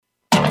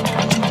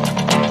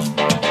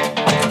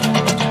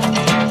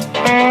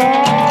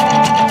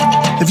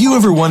Have you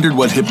ever wondered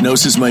what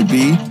hypnosis might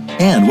be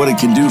and what it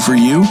can do for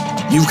you?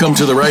 You've come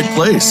to the right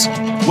place.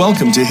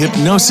 Welcome to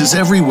Hypnosis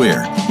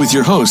Everywhere with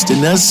your host,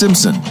 Inez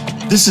Simpson.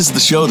 This is the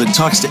show that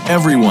talks to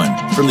everyone,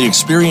 from the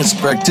experienced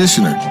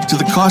practitioner to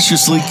the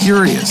cautiously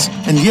curious,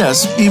 and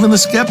yes, even the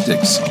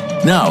skeptics.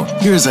 Now,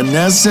 here's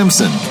Inez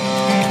Simpson.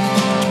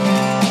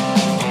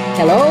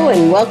 Hello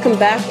and welcome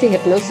back to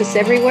Hypnosis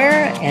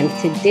Everywhere. And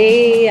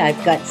today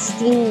I've got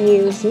Steen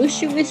Niels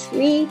Musche with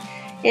me.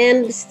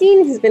 And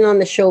Steen has been on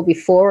the show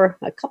before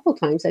a couple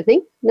times, I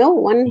think.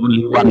 No,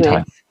 Only one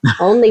time.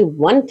 Only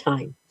one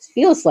time.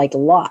 Feels like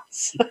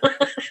lots.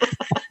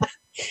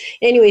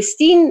 Anyway,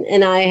 Steen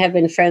and I have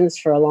been friends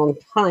for a long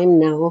time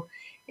now.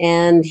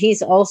 And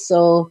he's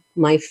also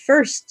my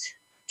first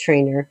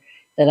trainer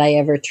that I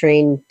ever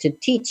trained to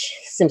teach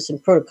Simpson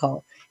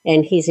Protocol.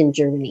 And he's in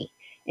Germany.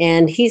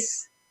 And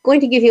he's going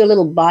to give you a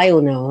little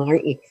bio now,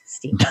 aren't you,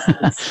 Steen?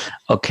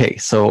 Okay,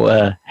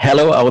 so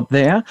hello out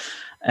there.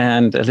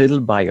 And a little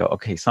bio.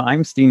 Okay, so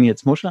I'm Steen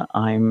Niels Musche.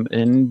 I'm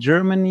in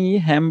Germany,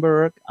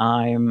 Hamburg.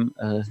 I'm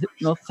a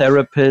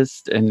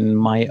hypnotherapist in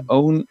my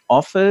own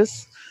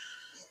office.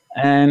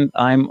 And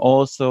I'm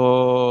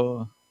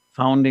also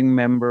founding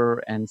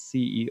member and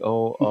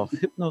CEO of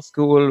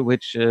Hypnoschool,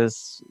 which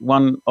is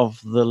one of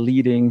the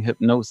leading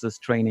hypnosis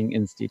training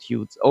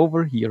institutes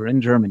over here in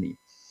Germany.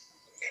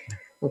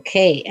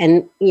 Okay,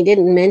 and you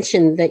didn't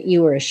mention that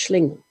you were a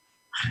schlingel.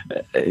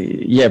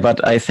 Yeah,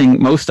 but I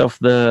think most of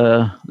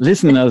the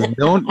listeners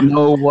don't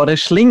know what a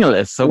schlingel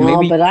is. So no,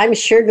 maybe but I'm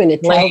sure going to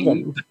tell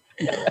them.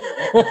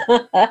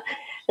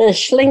 A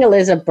schlingel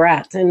is a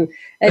brat. And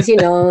as you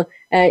know,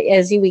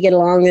 as we get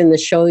along in the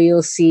show,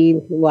 you'll see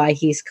why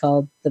he's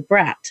called the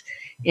brat.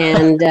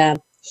 And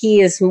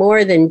he is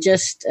more than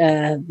just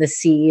the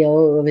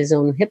CEO of his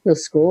own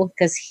Hypnoschool,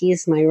 because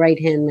he's my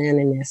right-hand man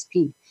in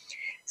SP.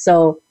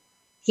 So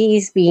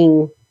he's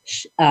being,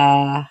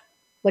 what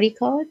do you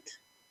call it?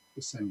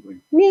 Assembling.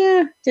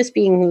 Yeah, just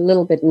being a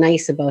little bit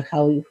nice about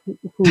who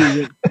he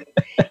is.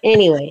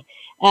 Anyway,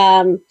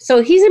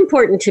 so he's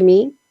important to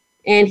me,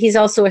 and he's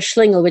also a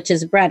schlingel, which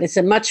is a brat. It's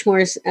a much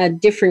more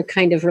different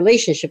kind of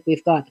relationship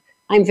we've got.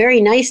 I'm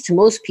very nice to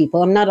most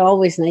people. I'm not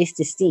always nice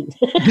to Steen.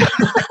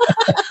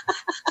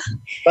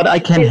 But I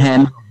can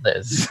handle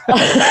this.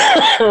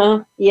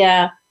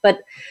 Yeah, but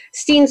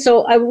Steen,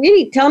 so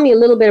really tell me a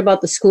little bit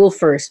about the school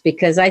first,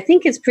 because I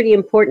think it's pretty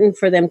important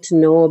for them to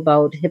know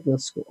about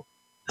Hypnoschool.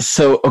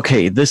 So,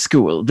 okay, the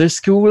school. The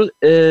school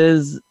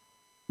is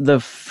the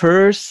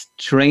first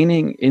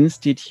training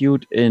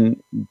institute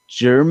in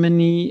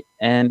Germany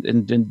and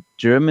in the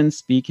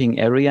German-speaking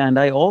area. And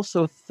I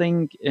also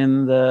think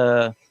in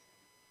the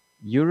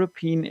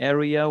European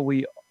area,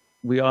 we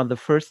are the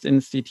first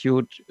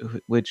institute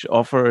which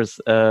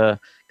offers a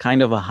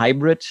kind of a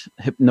hybrid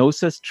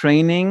hypnosis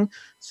training.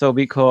 So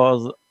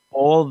because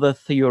all the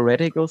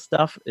theoretical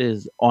stuff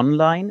is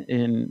online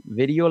in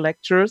video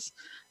lectures,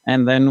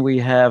 and then we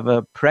have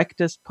a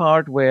practice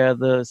part where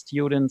the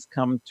students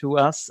come to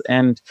us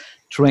and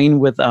train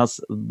with us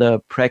the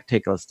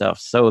practical stuff,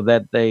 so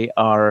that they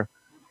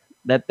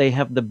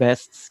have the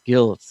best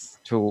skills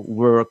to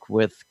work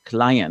with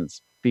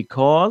clients.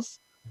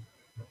 Because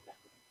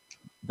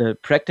the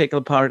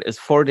practical part is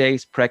 4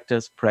 days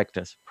practice,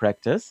 practice,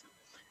 practice.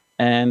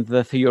 And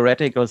the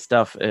theoretical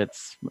stuff,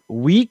 it's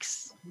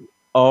weeks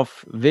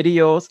of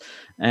videos,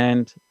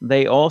 and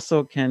they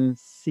also can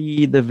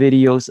see the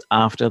videos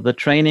after the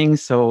training,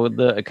 so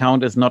the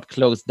account is not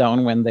closed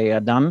down when they are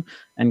done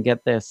and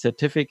get their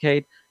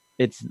certificate.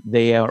 It's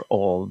there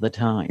all the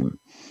time.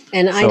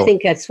 And I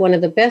think that's one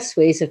of the best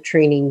ways of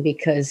training,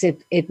 because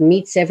it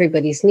meets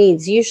everybody's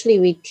needs. Usually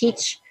we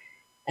teach,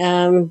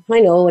 I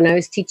know when I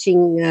was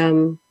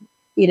teaching,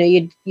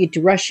 you'd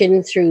rush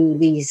in through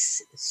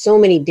these so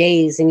many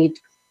days and you'd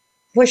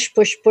push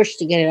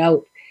to get it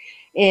out.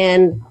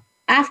 And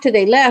after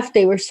they left,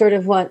 they were sort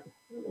of now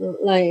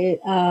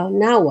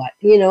what,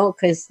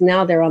 because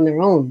now they're on their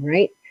own,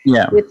 right?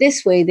 Yeah. With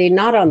this way, they're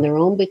not on their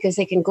own, because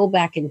they can go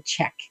back and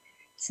check.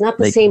 It's not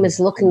the same as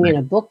looking in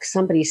a book.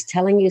 Somebody's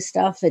telling you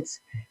stuff.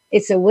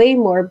 It's a way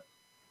more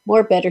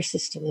better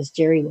system, as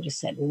Jerry would have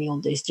said in the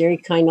old days. Jerry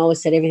Kind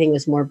always said everything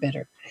was more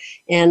better.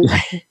 And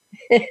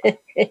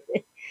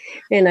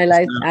and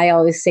I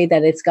always say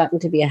that it's gotten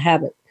to be a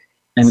habit.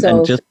 And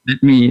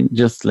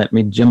just let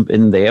me jump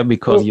in there,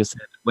 because you said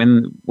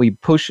when we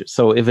push,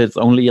 so if it's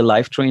only a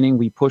live training,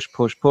 we push.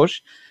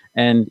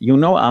 And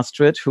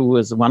Astrid, who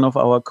is one of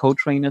our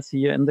co-trainers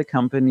here in the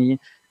company,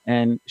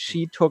 and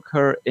she took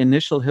her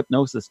initial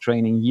hypnosis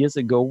training years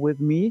ago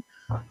with me.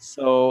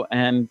 So,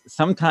 and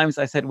sometimes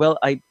I said, well,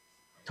 I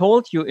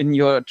told you in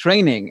your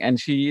training, and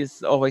she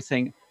is always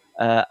saying,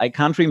 I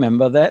can't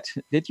remember that.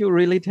 Did you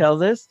really tell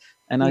this?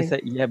 And I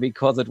said, yeah,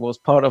 because it was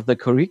part of the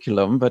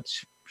curriculum, but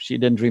she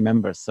didn't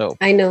remember. So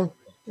I know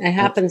it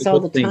happens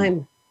all the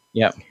time.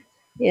 Yeah.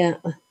 Yeah.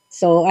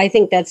 So I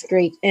think that's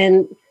great.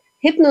 And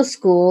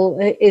Hypnoschool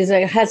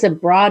has a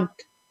broad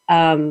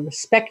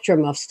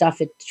spectrum of stuff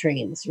it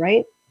trains,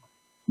 right?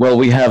 Well,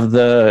 we have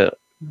the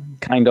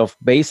kind of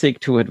basic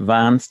to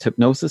advanced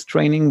hypnosis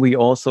training. We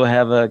also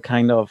have a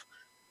kind of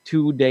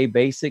 2-day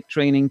basic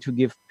training to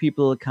give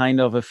people kind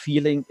of a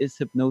feeling, is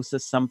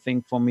hypnosis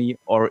something for me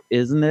or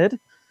isn't it?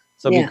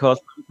 So because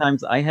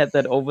sometimes I had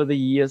that over the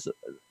years,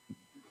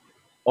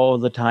 all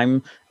the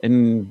time,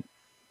 in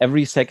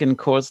every second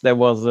course there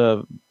was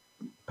a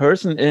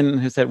person in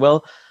who said,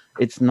 well,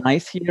 it's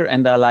nice here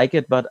and I like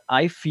it, but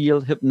I feel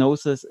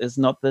hypnosis is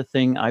not the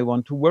thing I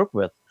want to work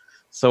with.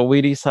 So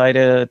we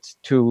decided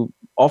to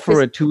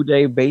offer a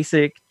 2-day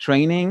basic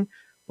training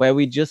where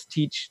we just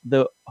teach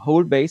the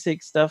whole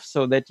basic stuff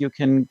so that you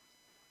can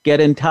get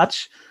in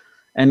touch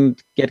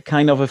and get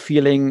kind of a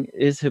feeling,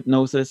 is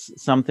hypnosis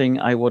something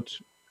I would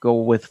go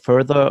with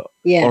further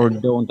or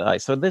don't I?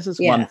 So this is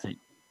one thing.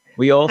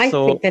 I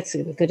think that's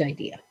a good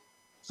idea.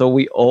 So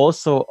we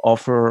also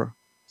offer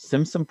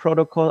Simpson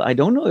protocol. I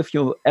don't know if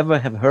you ever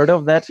have heard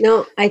of that.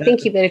 No, I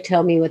think you better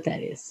tell me what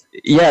that is.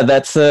 Yeah,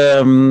 that's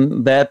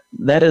that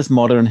is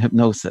modern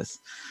hypnosis,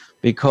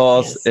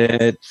 because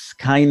it's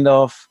kind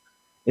of,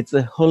 it's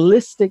a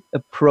holistic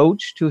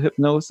approach to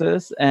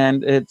hypnosis,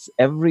 and it's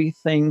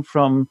everything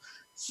from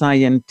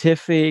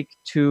scientific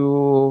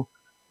to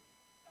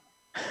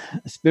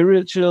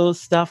spiritual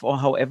stuff, or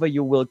however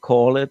you will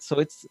call it. So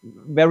it's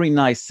very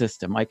nice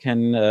system. I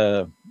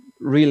can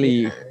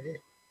really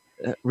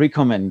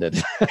recommend it.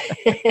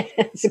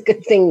 It's a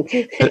good thing.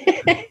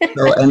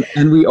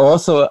 and we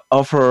also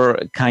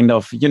offer kind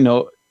of,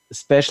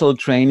 special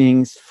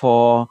trainings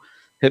for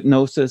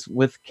hypnosis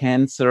with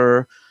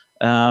cancer,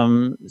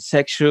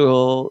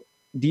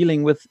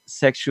 dealing with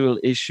sexual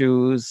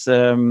issues,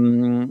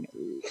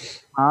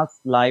 past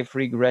life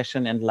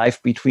regression and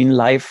life between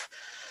life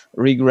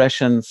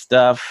regression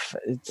stuff.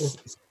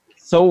 It's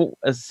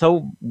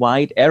so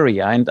wide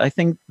area, and I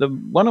think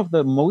one of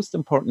the most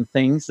important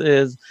things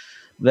is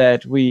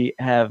that we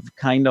have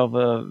kind of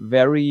a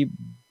very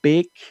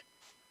big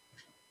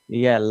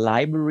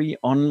library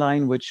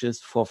online, which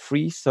is for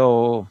free.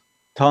 So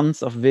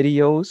tons of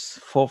videos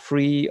for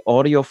free,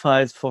 audio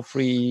files for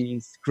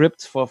free,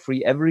 scripts for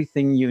free,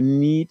 everything you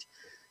need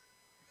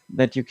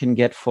that you can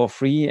get for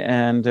free.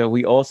 And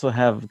we also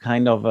have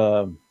kind of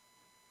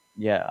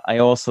I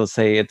also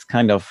say it's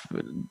kind of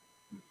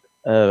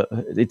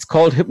it's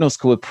called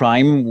Hypnoschool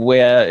Prime,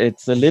 where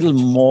it's a little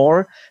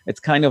more, it's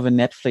kind of a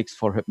Netflix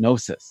for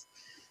hypnosis.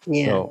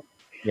 So,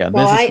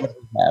 well,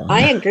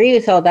 I agree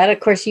with all that. Of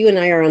course, you and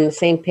I are on the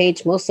same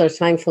page most of the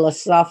time,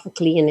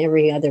 philosophically and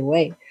every other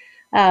way.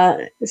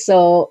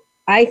 So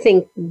I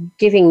think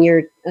giving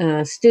your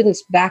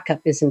students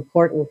backup is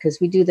important,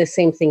 because we do the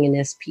same thing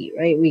in SP,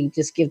 right? We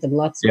just give them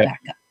lots of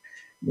backup.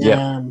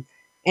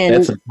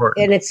 And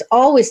it's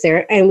always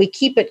there, and we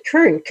keep it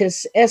current,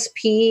 because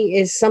SP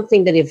is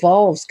something that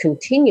evolves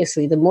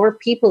continuously. The more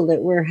people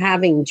that we're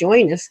having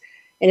join us,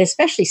 and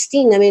especially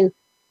Steen, I mean,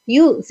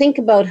 you think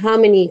about how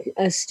many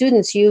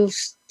students you've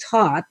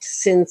taught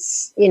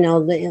since,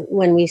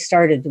 when we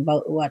started,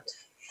 about 4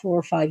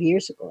 or 5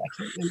 years ago. I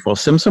can't remember. For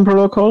Simpson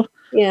protocol?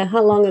 Yeah,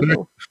 how long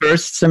ago?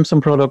 First Simpson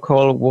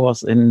protocol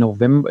was in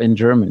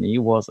Germany,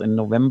 was in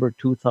November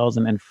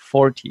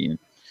 2014.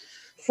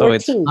 So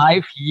it's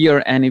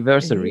 5-year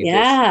anniversary.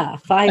 Yeah,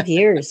 5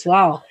 years.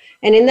 Wow.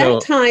 And in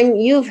that time,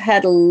 you've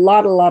had a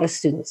lot of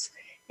students.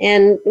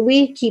 And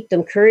we keep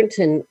them current,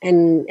 and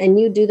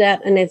you do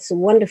that, and it's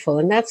wonderful.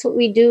 And that's what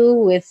we do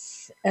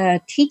with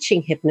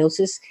teaching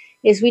hypnosis,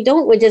 is we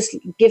just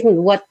give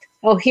them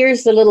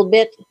here's the little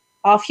bit,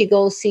 off you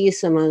go, see you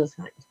some other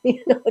time.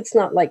 It's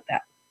not like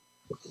that.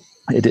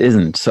 It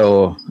isn't.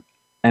 So,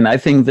 and I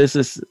think this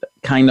is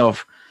kind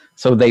of,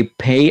 so they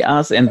pay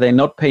us, and they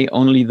not pay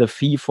only the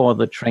fee for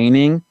the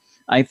training.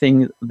 I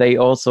think they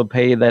also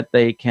pay that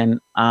they can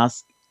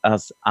ask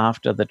us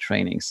after the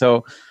training.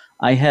 So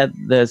I had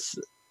this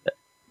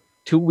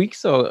 2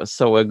 weeks or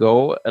so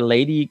ago, a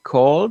lady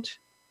called,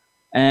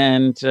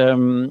 and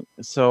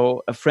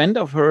so a friend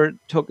of her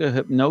took a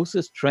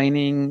hypnosis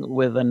training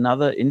with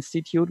another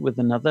institute, with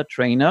another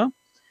trainer,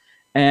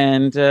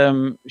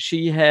 and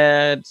she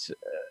had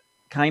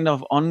kind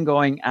of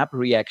ongoing app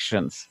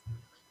reactions.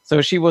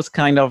 So she was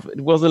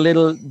it was a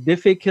little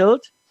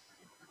difficult,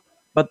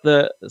 but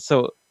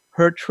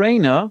her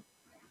trainer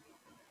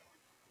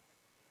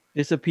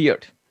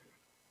disappeared.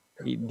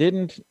 He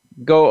didn't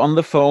go on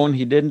the phone.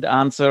 He didn't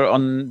answer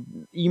on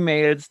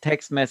emails,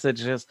 text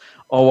messages,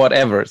 or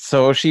whatever.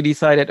 So she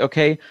decided,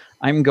 okay,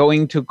 I'm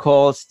going to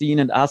call Steen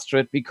and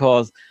Astrid,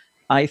 because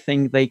I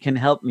think they can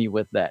help me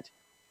with that.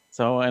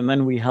 So, and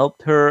then we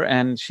helped her,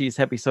 and she's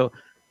happy. So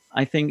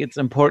I think it's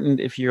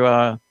important, if you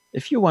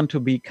want to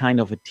be kind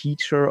of a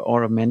teacher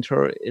or a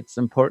mentor, it's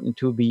important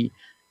to be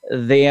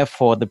there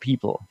for the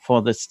people,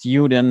 for the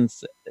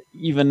students,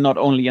 even not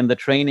only in the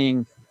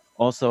training,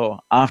 also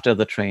after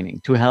the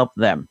training, to help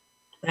them.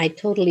 I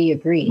totally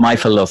agree. My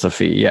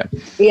philosophy, yeah.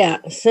 Yeah,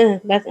 so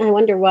I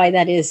wonder why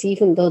that is.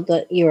 Even though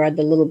you are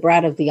the little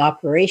brat of the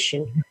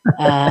operation,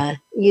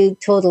 you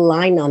toe the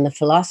line on the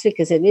philosophy,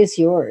 because it is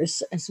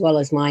yours as well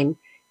as mine,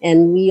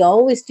 and we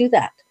always do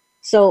that.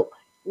 So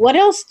what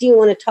else do you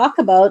want to talk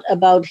about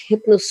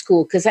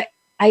Hypnoschool? Because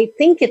I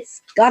think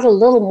it's got a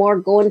little more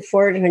going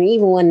for it than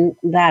even when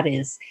that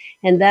is.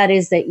 And that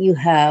is that you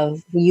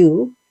have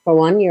For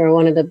one, you're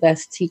one of the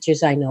best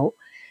teachers I know,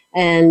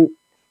 and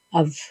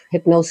of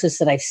hypnosis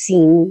that I've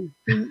seen,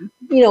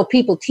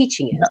 people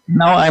teaching it.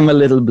 Now I'm a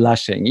little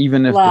blushing,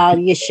 even if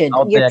you should.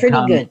 You're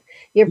pretty good.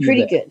 You're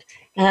pretty good.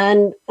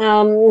 And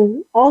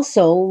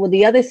also,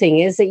 the other thing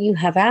is that you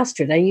have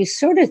Astrid. And you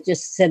sort of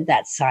just said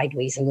that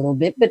sideways a little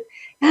bit, but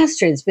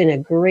Astrid's been a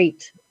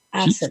great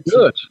asset. She's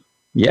good.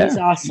 Yeah. She's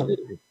awesome.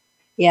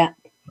 Yeah.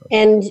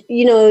 And,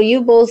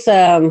 you both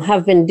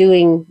have been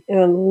doing,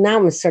 now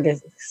I'm sort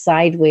of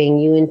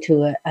sidewaying you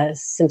into a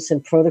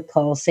Simpson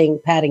protocol,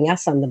 patting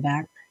us on the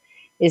back,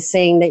 is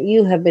saying that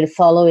you have been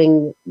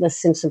following the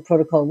Simpson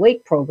Protocol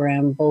weight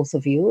program, both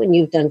of you, and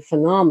you've done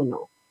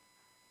phenomenal.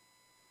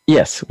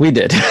 Yes, we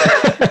did.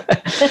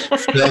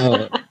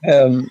 So,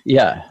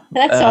 yeah.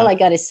 That's all I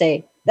got to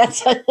say.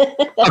 That's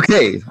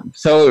okay.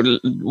 So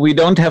we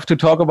don't have to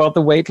talk about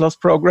the weight loss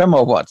program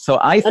or what? So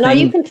I think. No,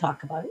 you can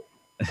talk about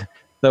it.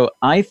 So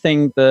I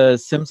think the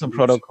Simpson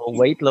Protocol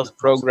weight loss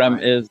program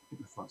is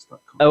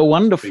a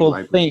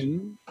wonderful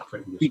thing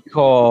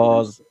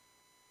because.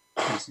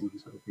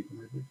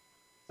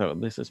 So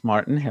this is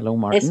Martin. Hello,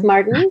 Martin. It's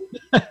Martin.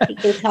 We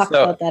can talk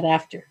about that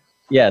after.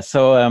 Yeah.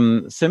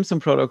 So Simpson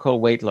Protocol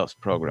weight loss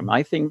program.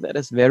 I think that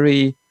is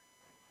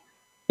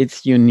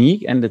it's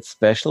unique and it's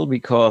special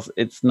because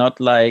it's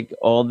not like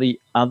all the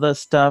other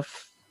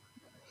stuff.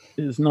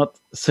 It's not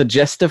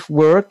suggestive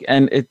work,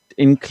 and it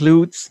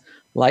includes,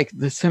 like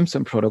the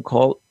Simpson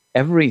Protocol,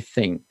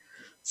 everything.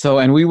 So,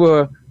 and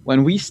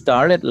when we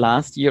started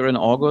last year in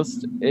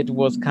August, it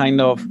was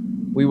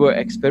we were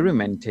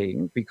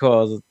experimenting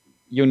because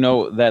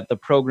that the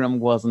program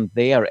wasn't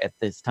there at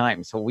this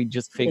time. So we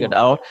just figured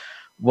out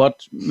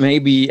what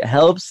maybe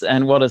helps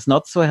and what is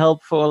not so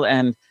helpful.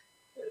 And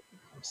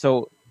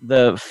so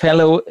the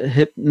fellow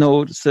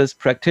hypnosis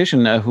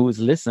practitioner who's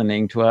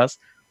listening to us,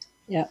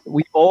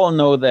 we all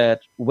know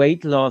that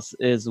weight loss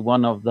is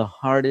one of the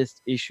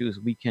hardest issues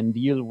we can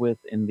deal with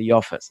in the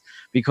office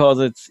because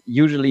it's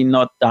usually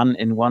not done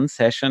in one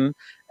session.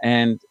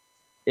 And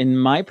in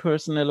my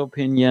personal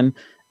opinion,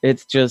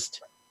 it's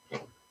just,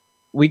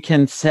 we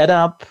can set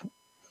up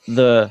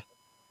the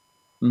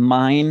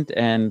mind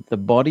and the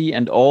body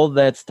and all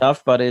that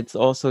stuff, but it's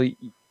also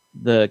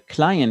the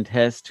client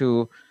has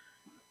to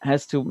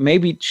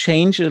maybe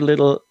change a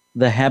little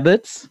the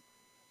habits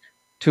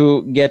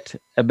to get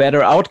a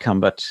better outcome.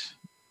 But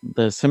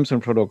the Simpson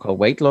Protocol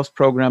weight loss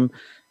program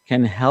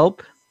can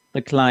help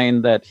the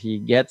client that he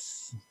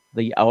gets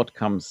the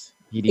outcomes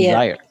he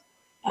desires.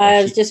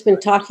 I've just been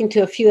talking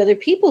to a few other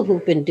people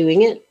who've been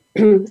doing it,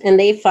 and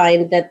they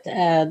find that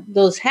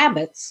those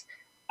habits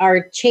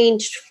are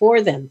changed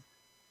for them.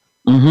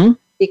 Mm-hmm.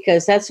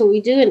 Because that's what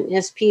we do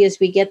in SP is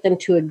we get them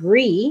to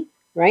agree,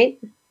 right?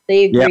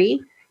 They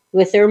agree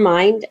with their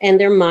mind, and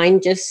their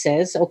mind just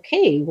says,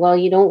 okay, well,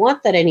 you don't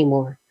want that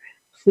anymore.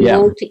 We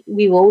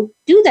won't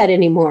do that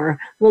anymore.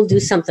 We'll do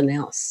something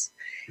else.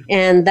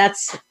 And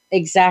that's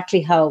exactly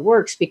how it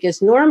works,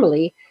 because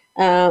normally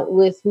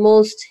with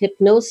most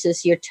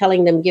hypnosis, you're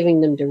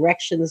giving them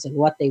directions and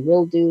what they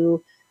will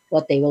do,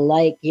 what they will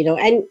like,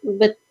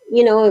 but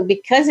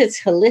because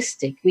it's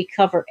holistic, we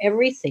cover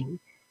everything.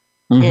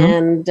 Mm-hmm.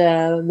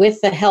 And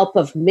with the help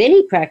of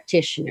many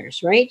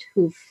practitioners, right,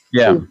 who've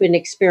been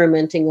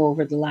experimenting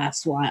over the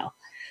last while.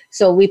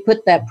 So we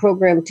put that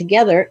program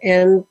together,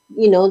 and,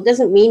 it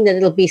doesn't mean that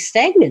it'll be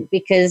stagnant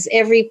because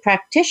every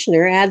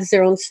practitioner adds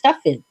their own stuff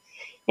in.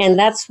 And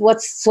that's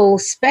what's so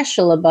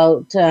special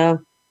about the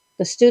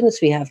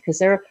students we have, because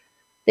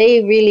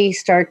they really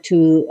start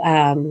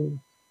to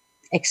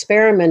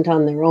experiment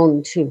on their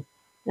own too.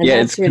 And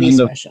that's really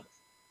special.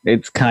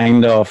 It's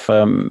kind of,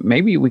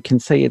 maybe we can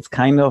say it's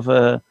kind of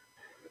a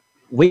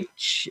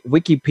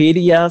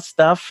Wikipedia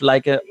stuff,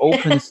 like an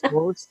open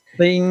source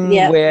thing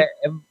where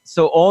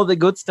so all the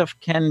good stuff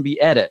can be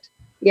added.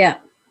 Yeah.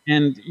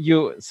 And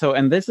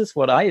and this is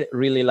what I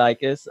really like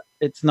is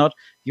it's not,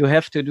 you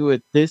have to do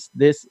it this,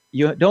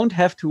 you don't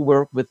have to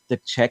work with the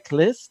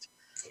checklist.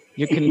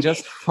 You can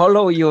just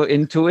follow your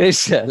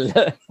intuition.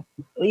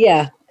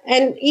 Yeah.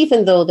 And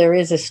even though there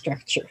is a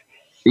structure.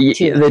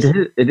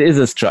 It is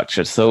a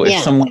structure. So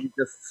if someone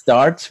just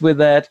starts with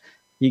that,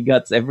 he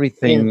gets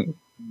everything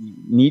he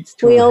needs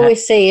to. We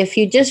always say if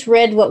you just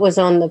read what was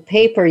on the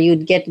paper,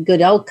 you'd get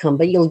good outcome,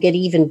 but you'll get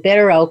even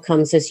better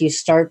outcomes as you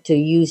start to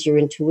use your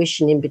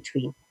intuition in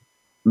between.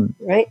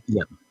 Right?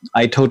 Yeah,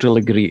 I totally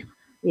agree.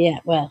 Yeah,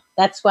 well,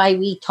 that's why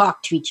we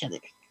talk to each other.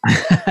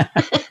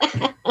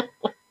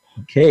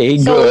 Okay,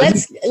 so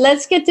good.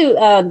 let's get to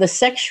the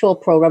sexual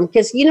program,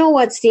 because you know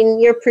what, Steen,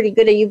 you're pretty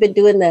good at. You've been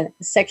doing the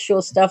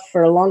sexual stuff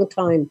for a long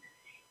time,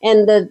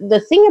 and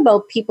the thing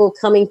about people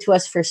coming to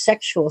us for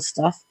sexual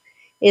stuff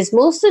is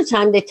most of the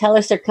time they tell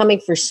us they're coming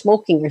for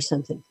smoking or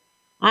something.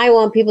 I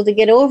want people to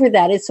get over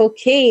that. It's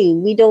okay.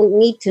 We don't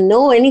need to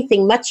know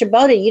anything much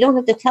about it. You don't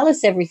have to tell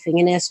us everything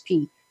in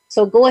SP.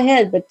 So go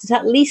ahead, but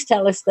at least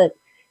tell us that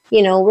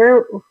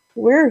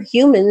we're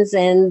humans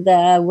and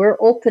we're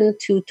open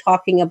to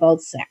talking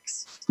about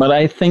sex. But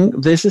I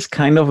think this is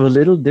kind of a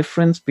little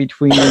difference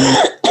between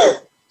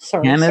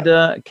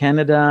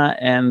Canada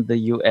and the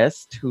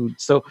US too.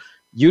 So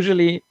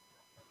usually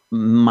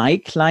my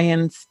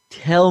clients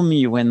tell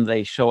me when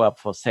they show up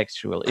for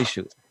sexual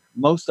issues,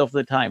 most of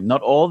the time,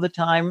 not all the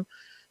time.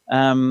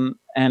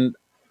 And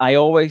I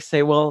always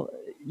say, well,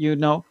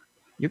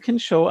 you can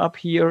show up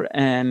here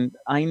and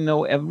I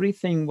know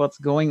everything what's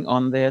going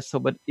on there. So,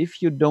 but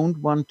if you don't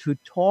want to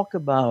talk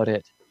about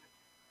it,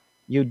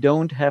 you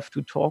don't have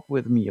to talk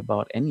with me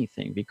about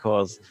anything,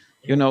 because,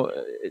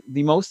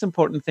 the most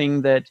important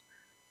thing that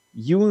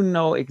you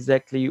know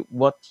exactly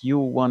what you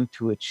want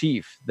to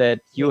achieve, that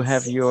you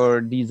have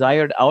your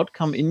desired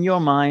outcome in your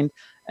mind.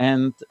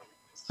 And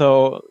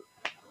so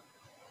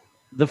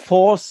the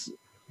force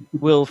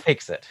will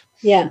fix it.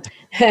 Yeah,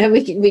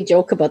 we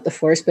joke about the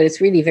force, but it's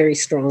really very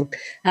strong.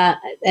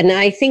 And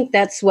I think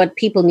that's what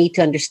people need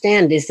to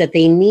understand, is that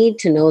they need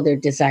to know their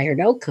desired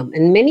outcome.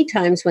 And many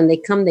times when they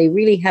come, they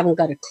really haven't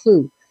got a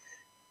clue.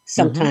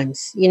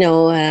 Sometimes,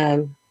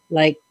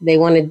 like they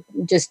want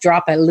to just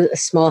drop a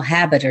small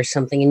habit or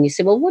something. And you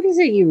say, well, what is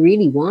it you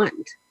really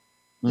want?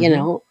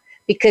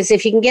 Because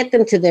if you can get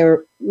them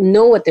to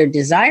know what their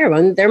desire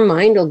on, their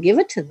mind will give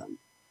it to them.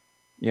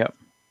 Yeah.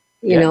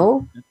 You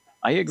know?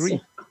 I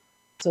agree.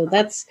 So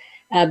that's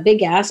a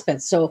big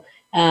aspect. So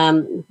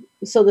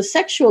the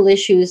sexual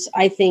issues,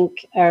 I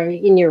think, are,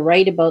 and you're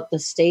right about the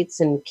States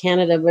and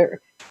Canada,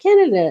 where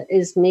Canada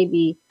is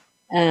maybe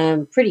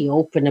pretty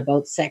open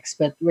about sex,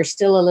 but we're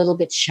still a little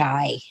bit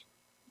shy.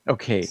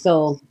 Okay.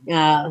 So,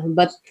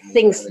 but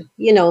things,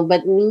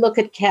 but look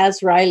at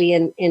Kaz Riley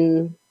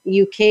in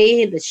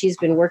UK, that she's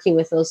been working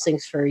with those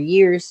things for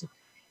years.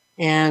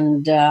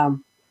 And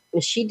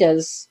she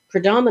does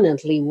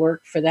predominantly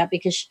work for that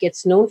because she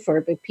gets known for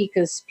it, but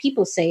because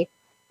people say,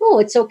 oh,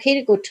 it's okay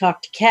to go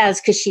talk to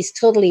Kaz because she's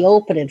totally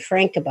open and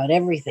frank about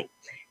everything.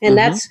 And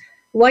that's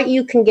what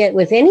you can get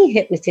with any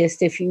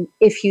hypnotist if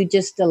you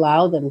just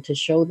allow them to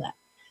show that.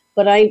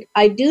 But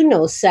I do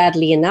know,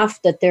 sadly enough,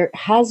 that there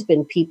has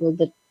been people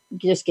that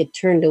just get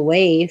turned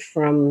away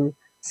from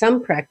some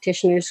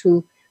practitioners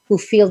who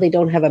feel they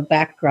don't have a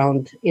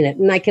background in it.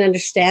 And I can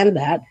understand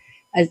that.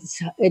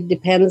 It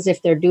depends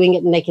if they're doing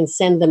it and they can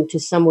send them to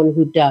someone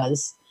who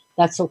does.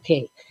 That's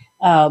okay.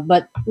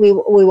 But we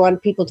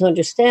want people to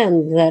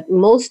understand that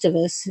most of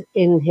us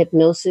in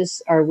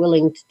hypnosis are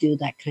willing to do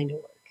that kind of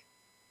work.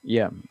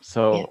 Yeah.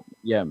 So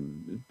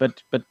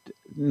but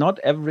not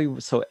every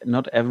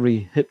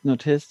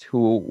hypnotist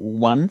who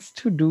wants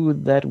to do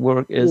that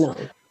work is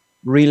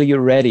really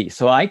ready.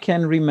 So I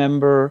can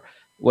remember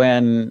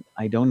when,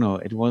 I don't know,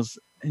 it was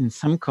in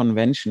some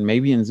convention,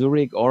 maybe in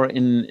Zurich or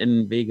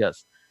in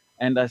Vegas.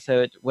 And I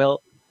said,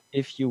 well,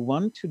 if you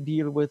want to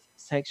deal with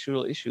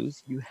sexual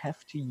issues, you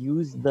have to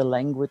use the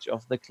language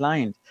of the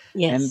client.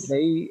 Yes. And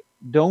they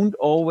don't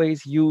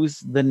always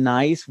use the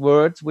nice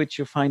words which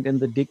you find in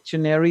the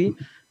dictionary.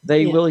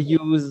 They will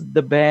use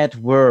the bad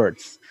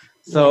words.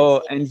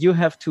 So, and you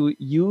have to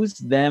use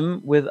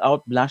them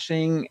without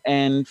blushing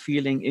and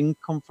feeling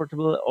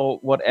uncomfortable or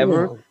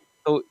whatever. No.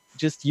 So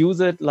just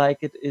use it like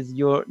it is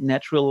your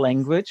natural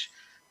language.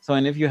 So,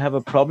 and if you have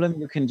a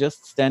problem, you can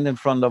just stand in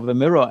front of a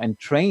mirror and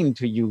train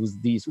to use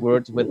these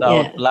words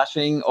without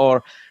blushing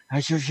or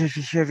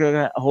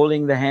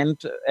holding the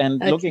hand and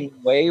looking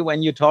away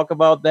when you talk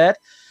about that.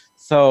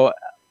 So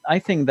I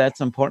think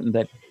that's important,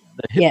 that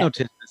the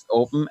hypnotist is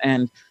open,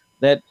 and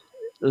that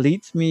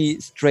leads me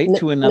straight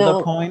to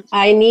another point.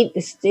 I need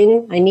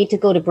to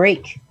go to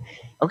break.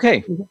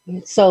 Okay.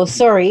 So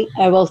sorry,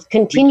 I will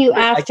continue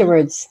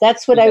afterwards.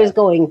 That's what I was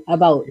going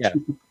about. Yeah.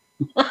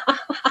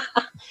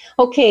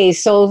 Okay,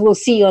 so we'll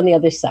see you on the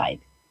other side.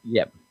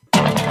 Yep.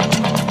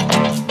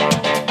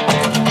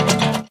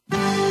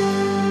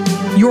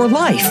 Your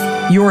life,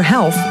 your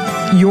health,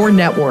 your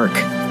network.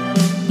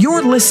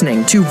 You're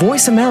listening to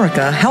Voice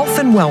America Health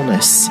and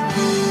Wellness.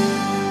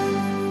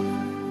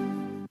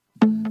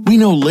 We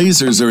know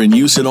lasers are in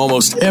use in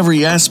almost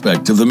every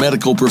aspect of the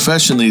medical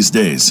profession these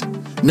days.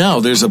 Now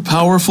there's a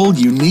powerful,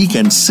 unique,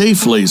 and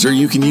safe laser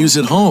you can use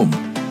at home.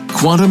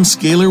 Quantum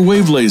scalar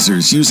wave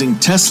lasers using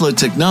Tesla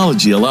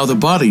technology allow the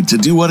body to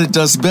do what it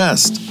does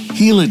best,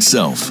 heal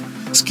itself.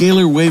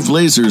 Scalar wave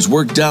lasers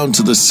work down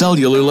to the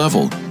cellular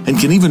level and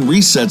can even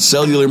reset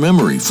cellular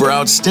memory for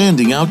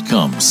outstanding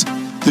outcomes.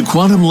 The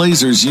quantum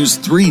lasers use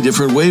 3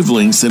 different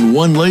wavelengths in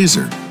one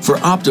laser for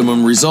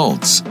optimum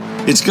results.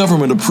 It's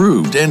government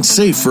approved and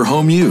safe for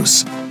home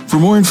use. For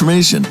more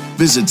information,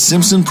 visit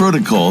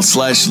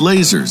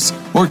SimpsonProtocol/lasers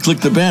or click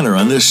the banner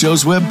on this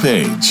show's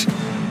webpage.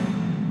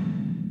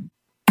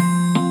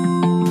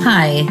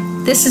 Hi,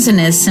 this is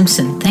Inez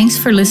Simpson. Thanks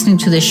for listening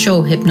to the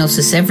show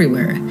Hypnosis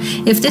Everywhere.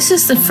 If this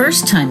is the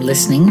first time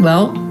listening,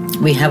 well,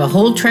 we have a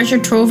whole treasure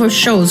trove of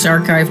shows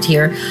archived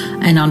here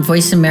and on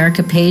Voice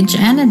America page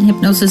and on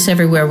Hypnosis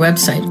Everywhere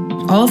website,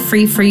 all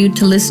free for you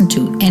to listen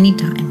to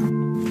anytime.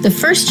 The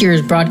first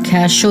year's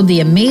broadcast showed the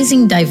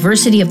amazing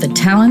diversity of the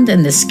talent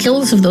and the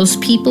skills of those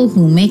people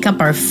who make up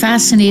our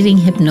fascinating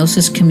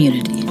hypnosis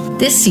community.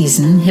 This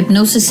season,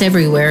 Hypnosis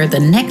Everywhere, the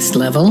next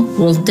level,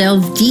 will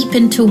delve deep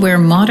into where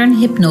modern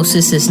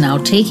hypnosis is now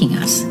taking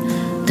us,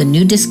 the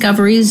new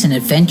discoveries and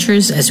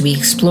adventures as we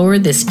explore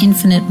this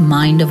infinite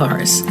mind of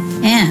ours.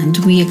 And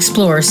we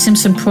explore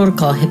Simpson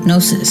Protocol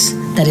hypnosis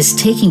that is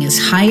taking us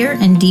higher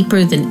and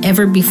deeper than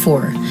ever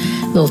before.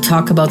 We'll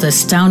talk about the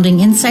astounding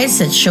insights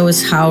that show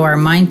us how our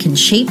mind can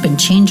shape and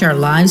change our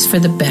lives for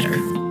the better.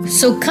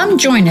 So come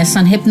join us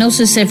on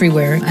Hypnosis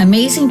Everywhere,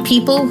 amazing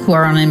people who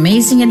are on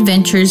amazing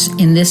adventures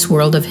in this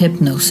world of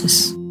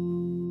hypnosis.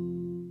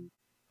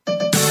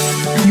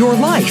 Your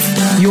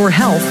life, your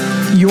health,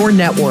 your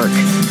network.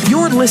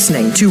 You're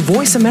listening to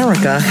Voice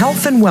America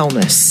Health and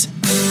Wellness.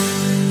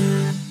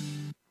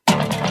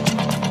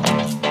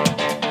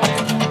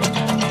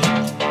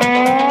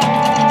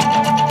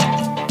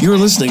 You're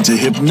listening to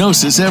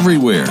Hypnosis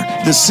Everywhere,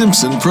 the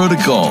Simpson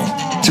Protocol.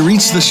 To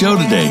reach the show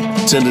today,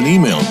 send an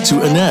email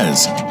to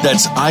Inez,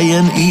 that's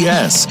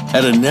INES,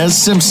 at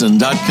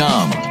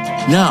InezSimpson.com.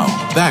 Now,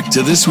 back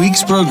to this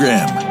week's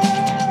program.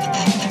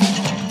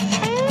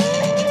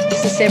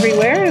 Hypnosis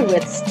Everywhere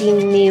with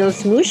Steen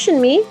Niels Moosh and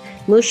me.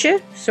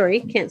 Musha, sorry,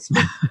 can't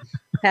speak.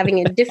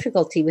 Having a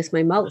difficulty with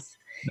my mouth.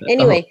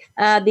 Anyway,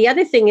 the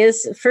other thing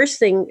is, first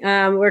thing,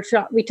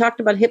 we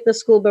talked about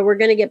Hypnoschool, but we're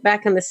going to get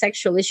back on the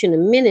sexual issue in a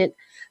minute.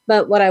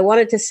 But what I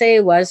wanted to say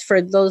was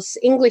for those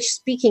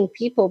English-speaking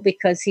people,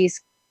 because he's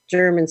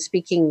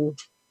German-speaking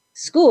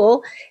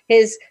school,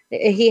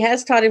 he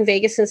has taught in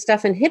Vegas and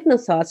stuff, and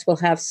Hypnothoughts will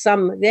have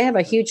they have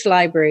a huge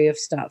library of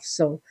stuff,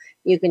 so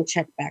you can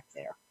check back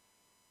there.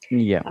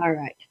 Yeah. All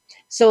right.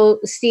 So,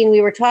 Steen,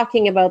 we were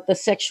talking about the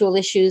sexual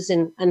issues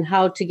and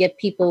how to get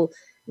people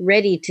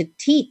ready to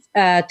teach,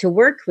 to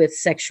work with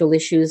sexual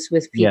issues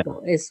with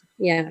people.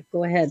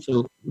 Go ahead.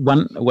 So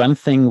one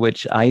thing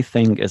which I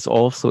think is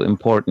also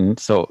important.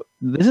 So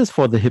this is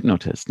for the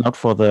hypnotist, not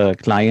for the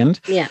client.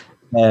 Yeah.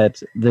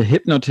 That the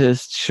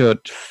hypnotist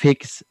should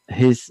fix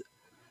his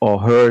or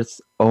her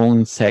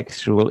own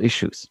sexual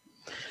issues.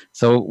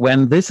 So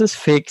when this is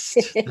fixed,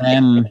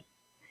 then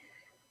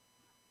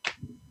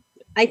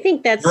I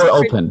think that's you're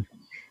open.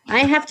 I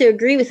have to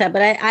agree with that,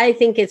 but I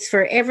think it's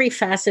for every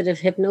facet of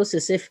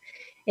hypnosis.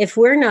 If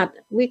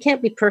we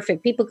can't be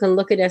perfect. People can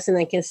look at us and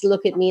they can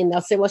look at me and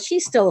they'll say, well,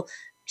 she's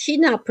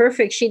not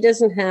perfect. She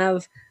doesn't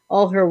have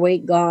all her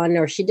weight gone,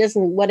 or she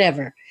doesn't,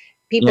 whatever.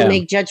 People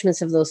make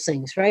judgments of those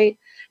things, right?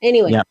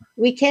 Anyway,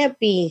 we can't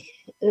be,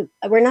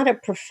 we're not a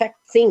perfect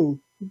thing,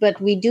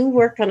 but we do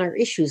work on our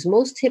issues.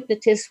 Most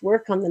hypnotists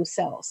work on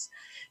themselves.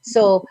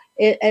 So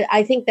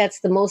I think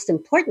that's the most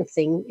important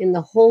thing in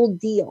the whole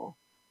deal.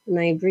 And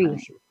I agree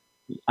with you.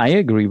 I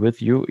agree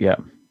with you. Yeah,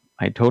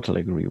 I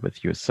totally agree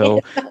with you. So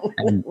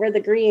we're the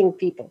agreeing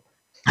people.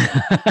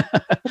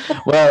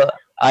 Well,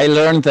 I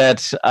learned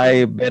that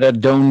I better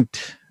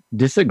don't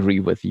disagree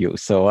with you.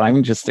 So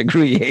I'm just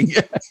agreeing.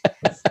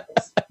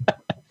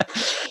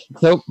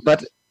 So,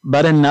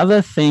 but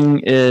another thing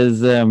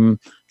is,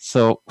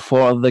 so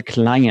for the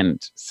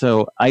client,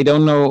 so I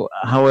don't know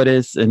how it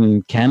is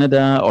in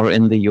Canada or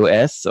in the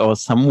US or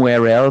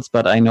somewhere else,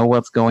 but I know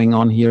what's going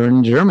on here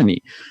in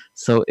Germany.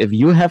 So if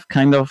you have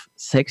kind of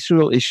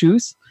sexual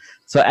issues,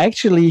 so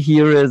actually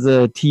here is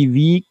a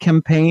TV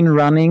campaign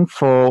running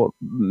for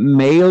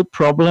male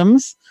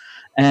problems.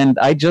 And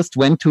I just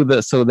went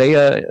to so they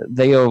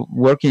are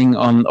working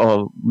on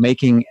or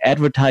making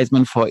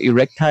advertisement for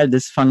erectile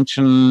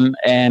dysfunction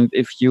and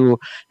if you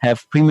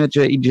have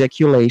premature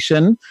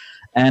ejaculation.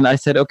 And I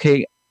said,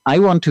 okay, I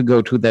want to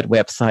go to that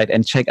website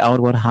and check out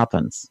what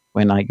happens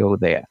when I go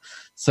there.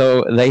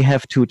 So they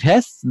have 2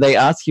 tests. They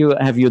ask you,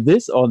 have you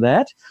this or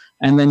that?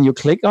 And then you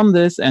click on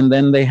this and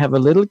then they have a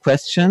little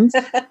questions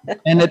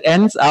and it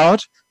ends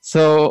out.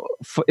 So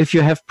if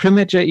you have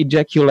premature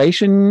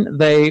ejaculation,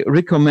 they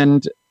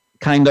recommend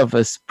kind of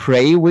a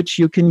spray which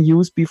you can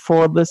use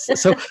before this.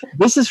 So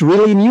this is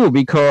really new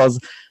because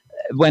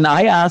when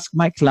I ask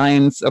my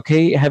clients,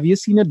 okay, have you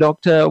seen a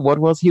doctor? What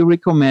was he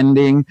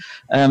recommending?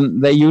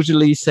 They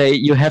usually say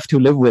you have to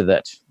live with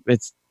it.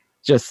 It's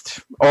just,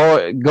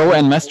 or go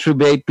and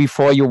masturbate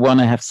before you want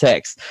to have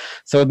sex.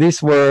 So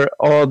these were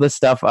all the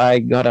stuff I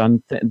got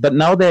on. But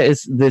now there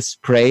is this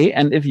spray.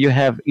 And if you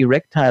have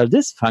erectile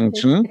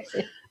dysfunction,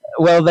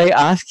 well, they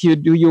ask you,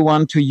 do you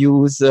want to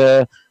use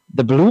the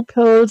blue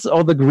pills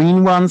or the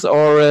green ones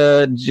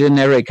or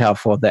generica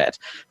for that?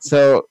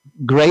 So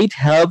great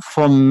help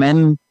for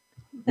men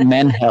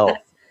health.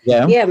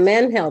 Yeah,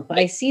 men help.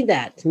 I see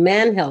that.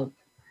 Man help.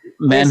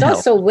 There's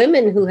also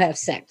women who have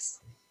sex.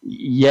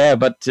 Yeah,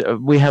 but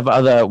we have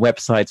other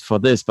websites for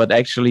this. But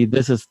actually,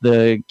 this is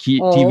the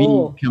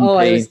TV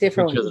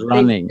campaign which is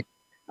running.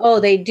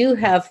 They do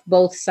have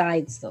both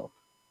sides, though.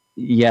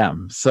 Yeah.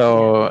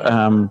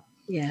 So.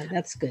 Yeah,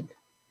 that's good.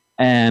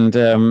 And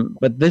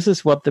but this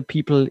is what the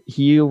people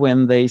hear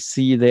when they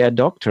see their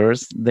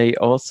doctors. They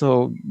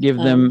also give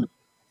them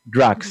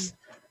drugs.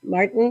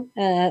 Martin,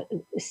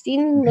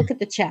 Steen, look at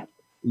the chat.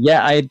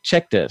 Yeah, I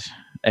checked it.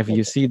 If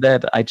you see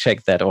that, I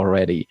checked that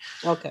already.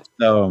 Okay.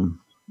 So,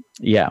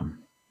 yeah.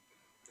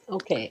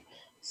 Okay.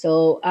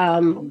 So,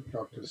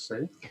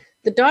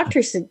 the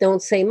doctors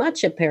don't say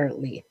much,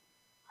 apparently.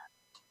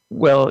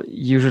 Well,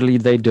 usually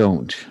they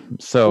don't.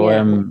 So,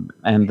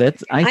 and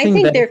that's, I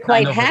think they're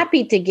quite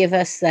happy to give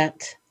us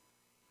that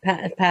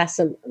pass.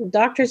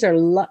 Doctors are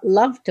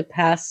love to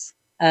pass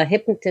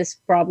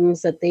hypnotist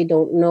problems that they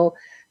don't know,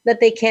 that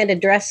they can't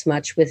address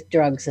much with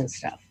drugs and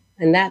stuff.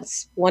 And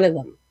that's one of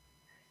them.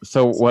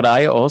 So what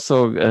I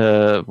also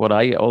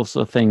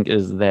think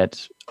is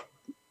that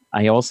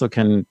I also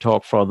can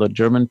talk for the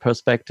German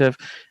perspective.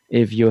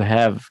 If you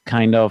have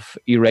kind of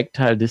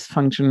erectile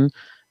dysfunction,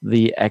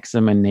 the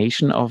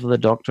examination of the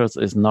doctors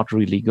is not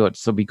really good.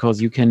 So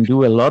because you can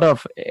do a lot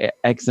of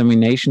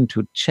examination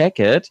to check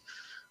it,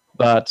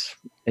 but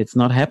it's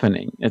not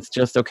happening. It's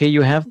just, okay,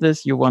 you have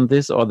this, you want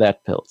this or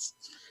that pills.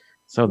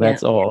 So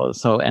that's all.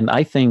 So, and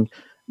I think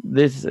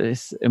this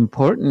is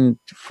important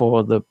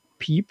for the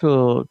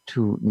people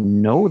to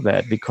know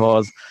that,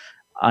 because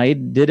I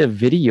did a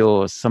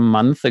video some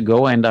month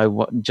ago and I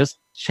just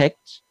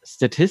checked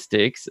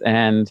statistics,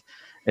 and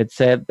it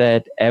said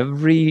that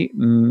every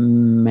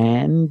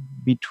man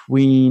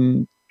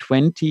between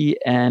 20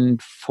 and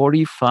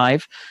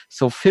 45,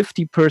 so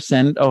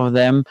 50% of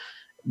them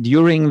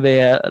during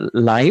their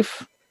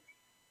life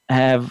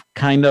have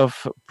kind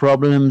of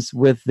problems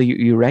with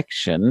the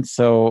erection.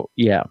 So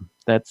yeah,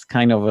 that's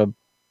kind of a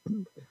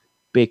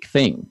big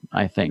thing,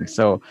 I think.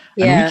 So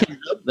and we can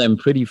help them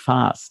pretty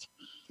fast.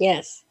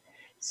 Yes.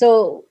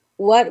 So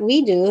what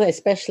we do,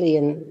 especially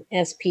in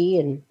SP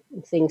and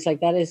things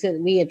like that, is that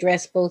we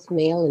address both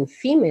male and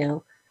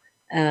female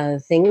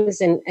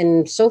things.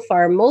 And so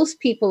far, most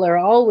people are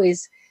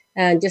always,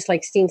 just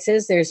like Steen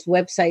says, there's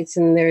websites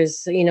and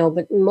there's,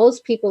 but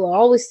most people are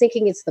always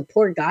thinking it's the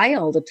poor guy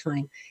all the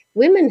time.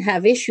 Women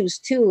have issues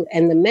too,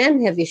 and the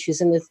men have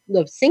issues. And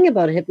the thing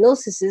about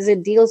hypnosis is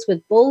it deals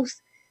with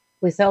both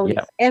without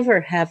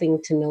ever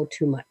having to know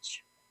too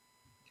much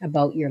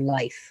about your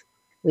life.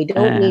 We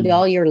don't need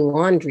all your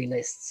laundry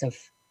lists of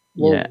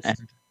woes. Yeah, and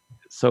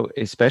so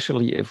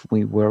especially if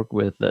we work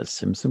with the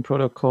Simpson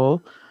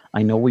protocol,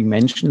 I know we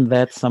mentioned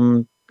that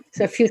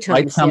a few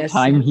times,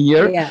 time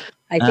here. Yeah,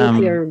 I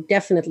think we're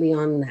definitely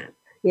on that.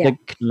 Yeah.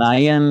 The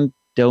client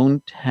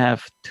don't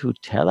have to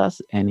tell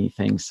us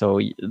anything,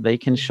 so they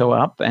can show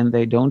up and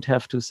they don't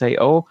have to say,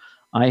 "Oh,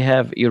 I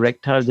have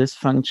erectile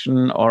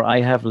dysfunction," or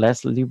 "I have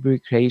less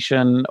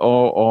lubrication,"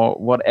 or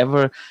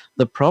whatever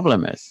the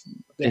problem is.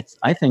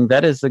 I think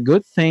that is a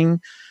good thing,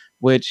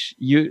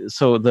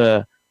 so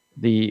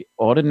the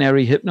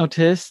ordinary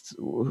hypnotist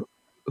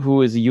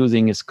who is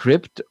using a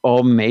script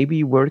or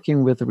maybe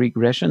working with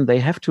regression, they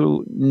have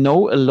to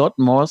know a lot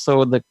more.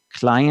 So the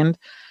client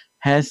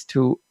has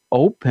to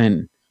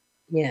open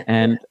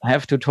and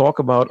have to talk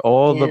about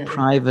all the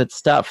private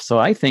stuff. So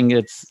I think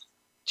it's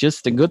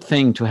just a good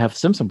thing to have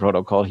Simpson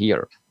protocol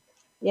here.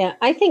 Yeah,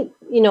 I think,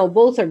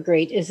 both are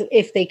great. Is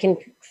if they can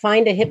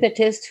find a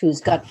hypnotist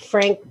who's got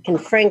frank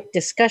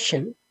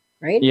discussion,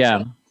 right?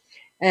 Yeah.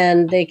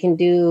 And they can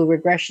do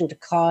regression to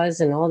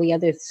cause and all the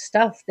other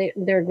stuff.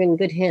 They're in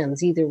good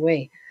hands either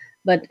way.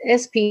 But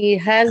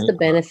SP has the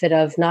benefit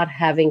of not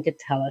having to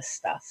tell us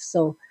stuff.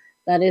 So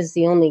that is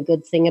the only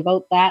good thing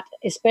about that,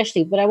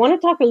 especially. But I want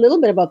to talk a little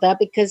bit about that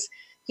because,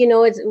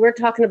 we're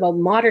talking about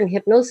modern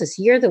hypnosis.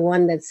 You're the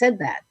one that said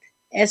that.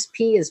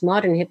 SP is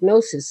modern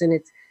hypnosis. And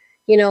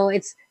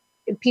it's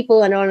people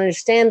don't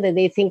understand that.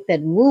 They think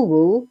that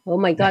woo-woo, oh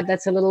my God,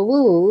 that's a little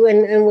woo-woo.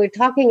 And we're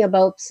talking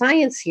about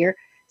science here.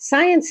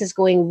 Science is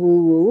going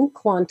woo-woo,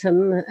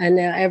 quantum, and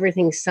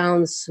everything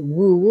sounds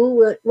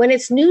woo-woo. When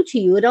it's new to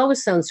you, it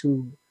always sounds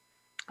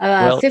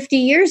woo-woo. 50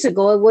 years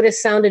ago, it would have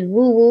sounded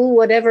woo-woo,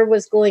 whatever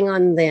was going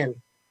on then,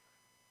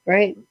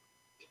 right?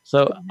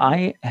 So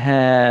I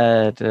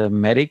had a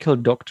medical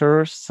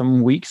doctor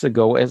some weeks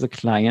ago as a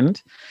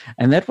client,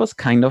 and that was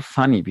kind of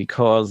funny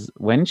because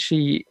when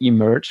she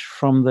emerged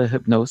from the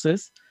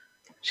hypnosis,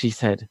 she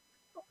said,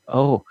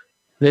 "Oh,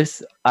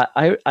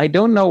 I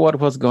don't know what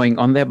was going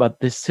on there, but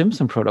this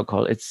Simpson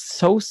protocol, it's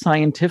so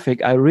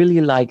scientific. I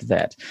really like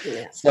that."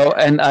 Yeah. So,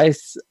 and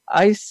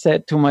I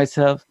said to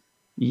myself,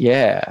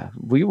 yeah,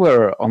 we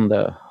were on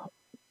the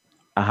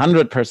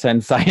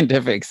 100%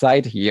 scientific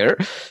side here.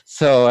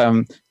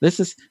 So this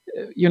is,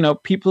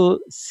 people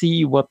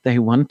see what they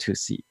want to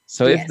see.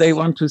 So if they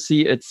want to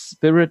see it's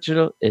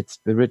spiritual, it's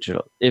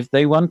spiritual. If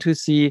they want to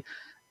see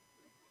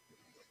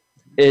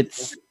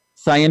it's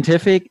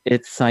scientific,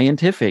 it's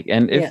scientific.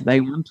 And if they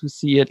want to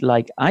see it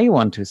like I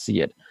want to see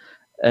it,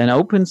 an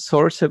open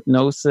source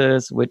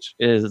hypnosis, which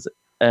is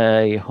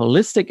a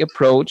holistic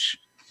approach,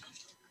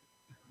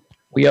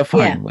 we are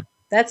fine with.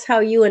 That's how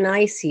you and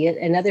I see it.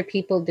 And other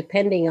people,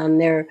 depending on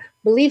their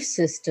belief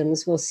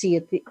systems, will see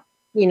it,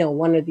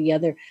 one or the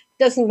other.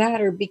 Doesn't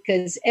matter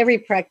because every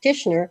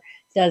practitioner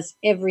does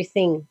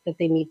everything that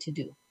they need to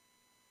do.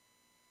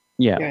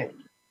 Yeah. Right.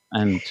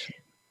 And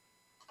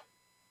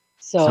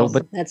So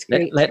but that's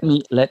great.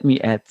 Let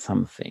me add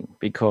something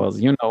because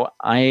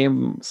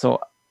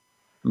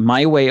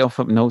my way of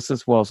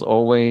hypnosis was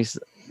always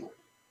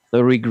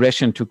the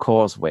regression to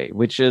cause way,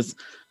 which is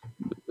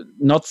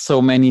not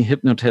so many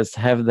hypnotists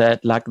have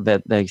that luck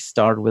that they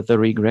start with the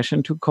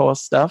regression to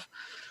cause stuff.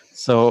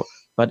 So,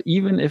 but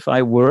even if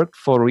I worked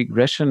for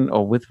regression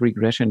or with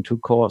regression to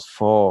cause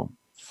for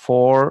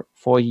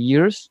 4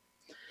 years,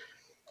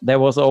 there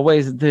was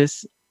always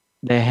this.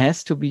 There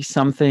has to be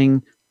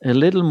something a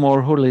little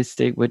more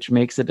holistic, which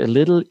makes it a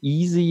little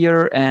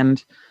easier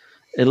and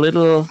a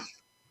little,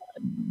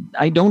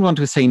 I don't want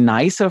to say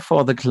nicer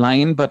for the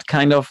client, but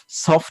kind of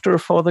softer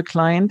for the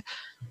client.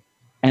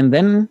 And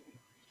then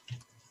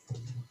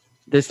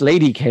this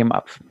lady came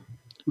up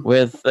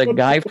with a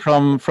guy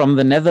from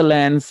the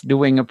Netherlands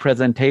doing a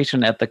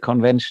presentation at the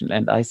convention.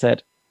 And I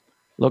said,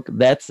 look,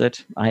 that's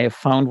it. I have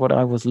found what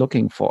I was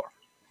looking for.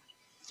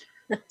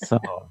 So,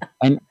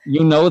 and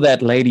you know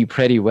that lady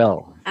pretty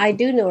well. I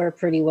do know her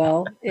pretty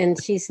well.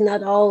 And she's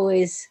not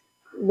always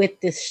with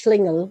this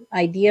schlingel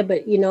idea,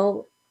 but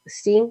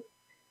Steen,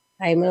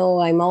 I know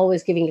I'm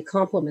always giving you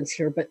compliments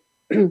here, but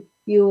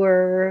you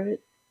were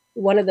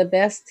one of the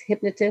best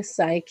hypnotists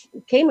I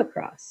came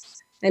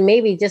across. And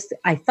maybe just,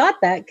 I thought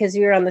that because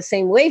you're on the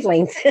same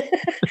wavelength.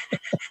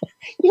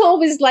 You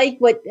always like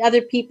what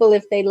other people,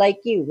 if they like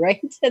you, right?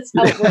 That's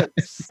how it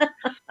works.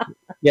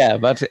 Yeah,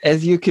 but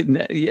as you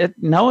can,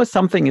 now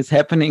something is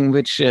happening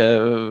which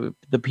the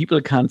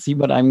people can't see,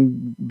 but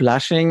I'm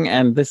blushing,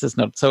 and this is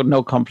not, so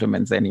no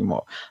compliments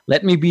anymore.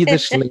 Let me be the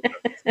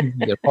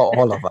schlinger for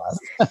all of us.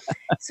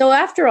 So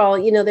after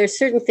all, there's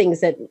certain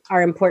things that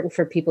are important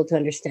for people to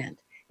understand.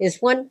 Is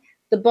one,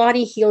 the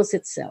body heals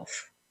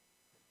itself.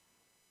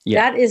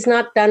 Yeah. That is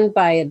not done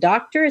by a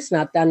doctor. It's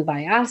not done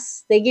by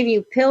us. They give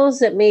you pills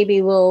that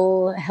maybe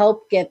will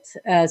help get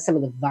some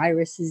of the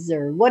viruses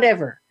or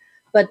whatever.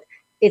 But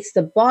it's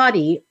the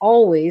body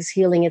always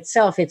healing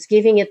itself. It's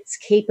giving its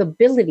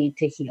capability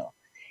to heal.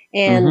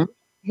 And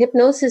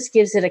hypnosis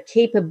gives it a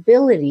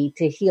capability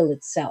to heal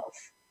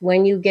itself.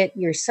 When you get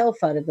yourself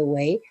out of the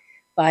way,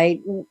 by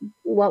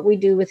what we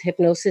do with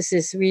hypnosis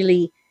is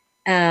really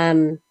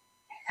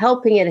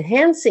helping,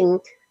 enhancing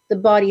the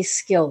body's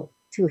skill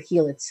to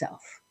heal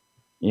itself.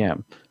 Yeah.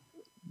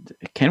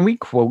 Can we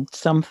quote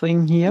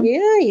something here?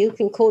 Yeah, you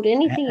can quote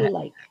anything you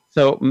like.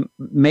 So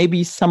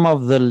maybe some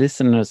of the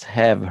listeners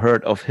have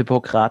heard of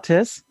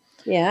Hippocrates.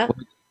 Yeah.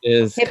 Which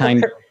is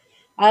kind of...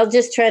 I'll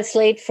just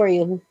translate for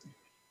you.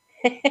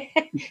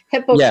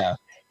 Yeah.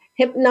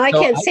 No, I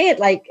can't say it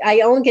like,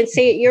 I only can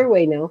say it your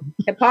way now.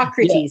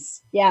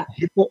 Hippocrates. Yeah.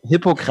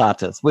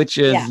 Hippocrates, which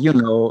is,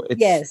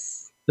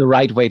 it's the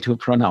right way to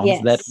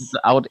pronounce that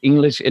without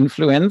English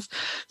influence.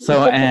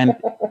 So, and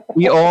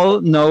we all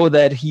know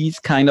that he's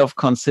kind of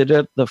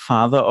considered the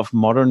father of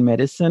modern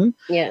medicine.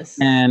 Yes.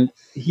 And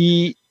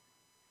he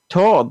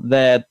taught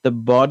that the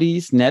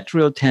body's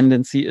natural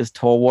tendency is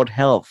toward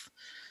health.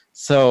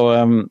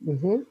 So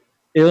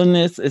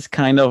illness is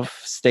kind of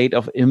state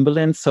of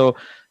imbalance. So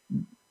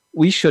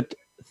we should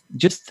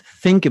just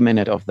think a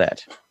minute of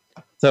that.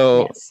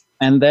 So,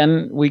 and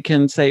then we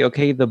can say,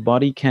 okay, the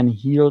body can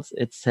heal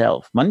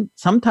itself.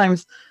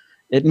 Sometimes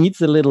it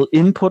needs a little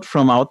input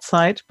from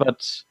outside,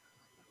 but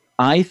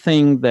I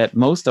think that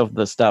most of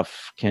the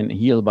stuff can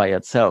heal by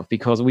itself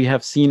because we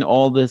have seen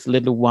all these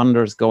little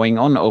wonders going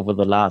on over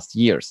the last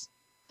years.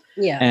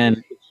 Yeah. And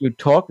if you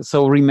talk,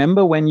 so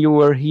remember when you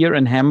were here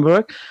in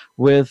Hamburg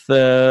with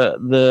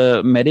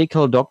the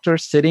medical doctor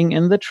sitting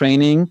in the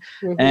training,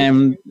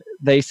 and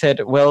they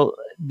said, well,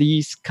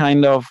 these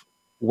kind of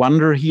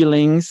wonder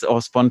healings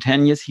or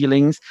spontaneous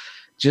healings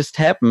just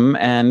happen,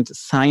 and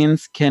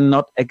science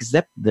cannot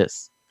accept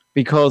this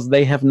because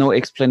they have no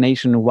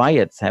explanation why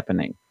it's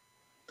happening.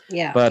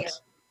 Yeah. But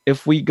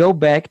if we go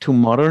back to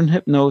modern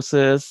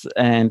hypnosis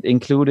and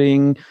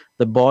including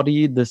the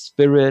body, the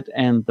spirit,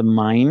 and the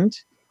mind,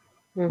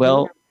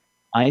 well,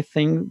 I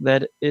think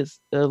that is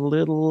a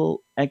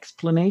little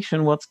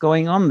explanation what's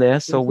going on there.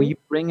 So we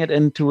bring it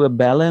into a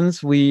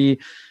balance. We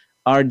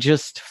are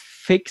just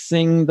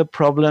fixing the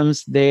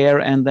problems there,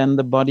 and then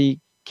the body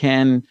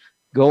can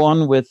go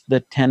on with the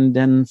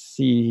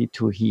tendency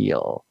to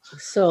heal.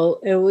 So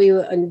we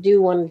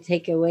do want to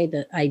take away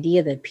the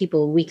idea that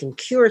we can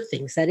cure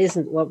things. That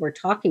isn't what we're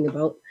talking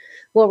about.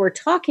 What we're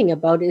talking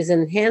about is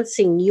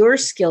enhancing your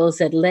skills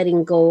at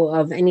letting go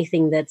of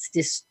anything that's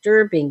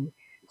disturbing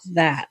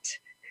that.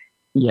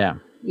 Yeah.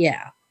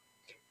 Yeah.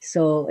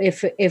 So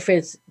if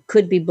it's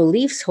could be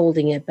beliefs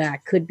holding it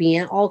back, could be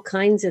all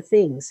kinds of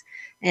things.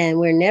 And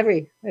we're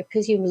never,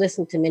 because you've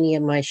listened to many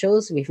of my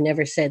shows, we've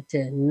never said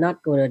to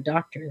not go to a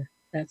doctor.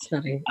 That's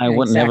not I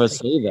would never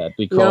say that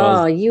because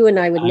no, you and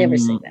I would never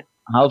say that.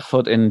 Half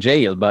foot in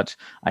jail, but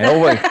I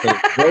always say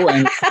go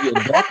and see a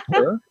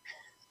doctor,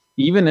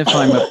 even if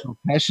I'm a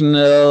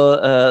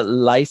professional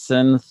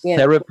licensed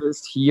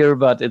therapist here.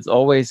 But it's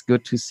always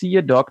good to see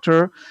a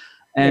doctor,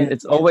 and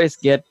it's always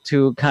get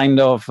to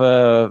kind of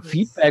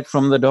feedback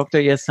from the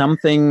doctor. Yes,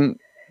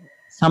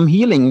 some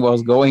healing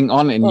was going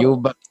on in you,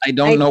 but I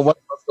don't know what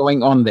was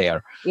going on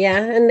there.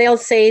 Yeah, and they'll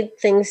say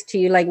things to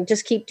you like,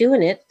 just keep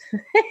doing it.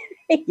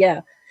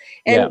 Yeah.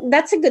 And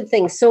that's a good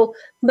thing. So,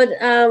 but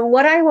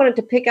what I wanted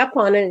to pick up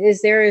on it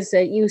is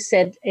you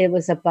said it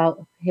was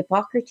about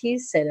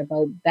Hippocrates said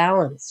about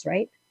balance,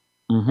 right?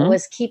 It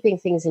was keeping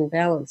things in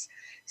balance.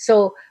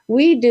 So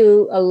we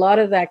do a lot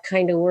of that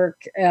kind of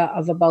work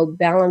of about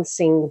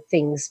balancing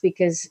things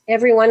because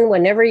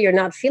whenever you're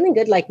not feeling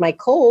good, like my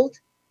cold,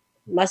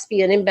 must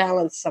be an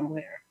imbalance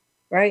somewhere,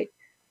 right?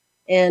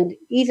 And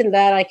even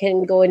that I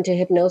can go into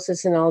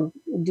hypnosis and I'll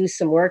do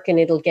some work and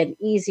it'll get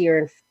easier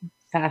and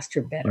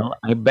faster, better. Well,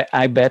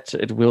 I bet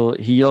it will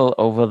heal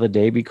over the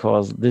day,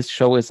 because this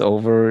show is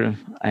over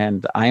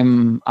and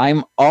I'm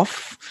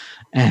off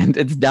and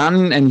it's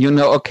done, and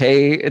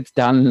okay, it's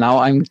done now.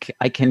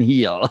 I can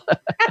heal.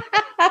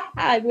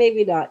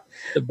 Maybe not.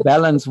 The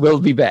balance will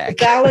be back.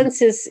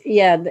 Balance is,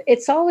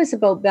 it's always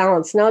about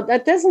balance. Now,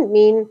 that doesn't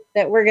mean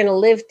that we're going to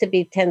live to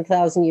be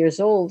 10,000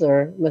 years old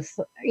or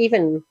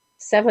even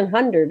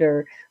 700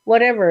 or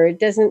whatever. It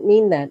doesn't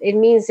mean that. It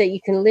means that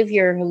you can live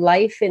your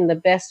life in the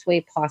best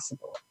way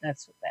possible.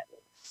 That's what that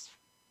means.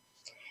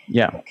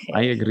 Yeah, okay.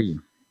 I agree.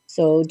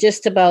 So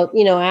just about,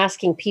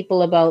 asking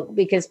people about,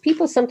 because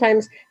people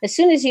sometimes, as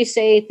soon as you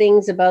say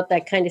things about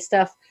that kind of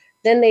stuff,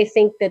 then they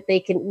think that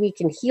we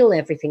can heal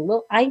everything.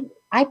 Well,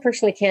 I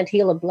personally can't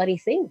heal a bloody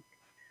thing,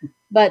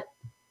 but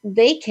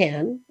they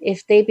can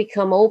if they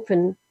become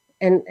open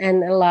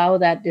and allow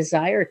that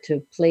desire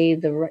to play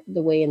the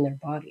way in their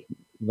body.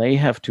 They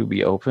have to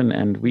be open,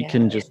 and we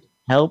can just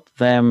help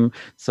them.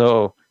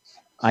 So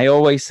I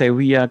always say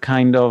we are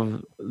kind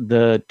of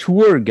the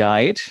tour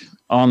guide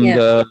on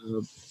the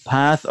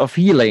path of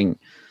healing.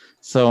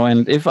 So,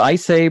 and if I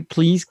say,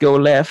 please go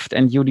left,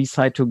 and you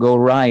decide to go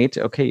right,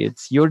 okay,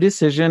 it's your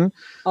decision.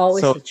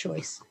 Always a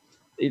choice.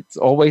 It's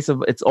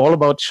all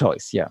about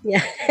choice. Yeah.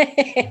 Yeah.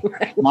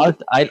 Smart.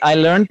 I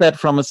learned that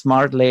from a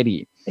smart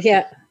lady.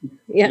 Yeah.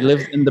 Yeah. She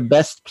lives in the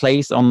best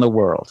place on the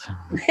world.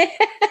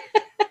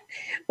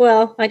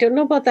 Well, I don't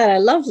know about that. I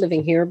love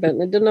living here, but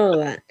I don't know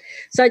that.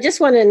 So I just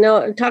want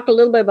to talk a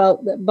little bit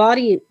about the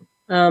body.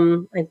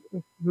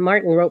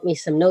 Martin wrote me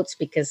some notes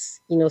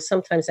because,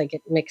 sometimes I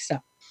get mixed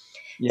up.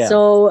 Yeah.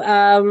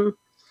 So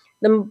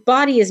the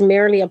body is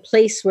merely a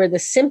place where the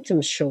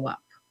symptoms show up.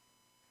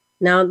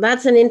 Now,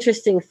 that's an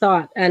interesting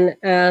thought. And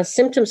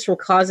symptoms from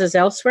causes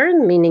elsewhere,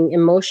 meaning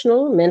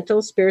emotional,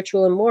 mental,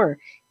 spiritual, and more.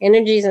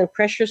 Energies and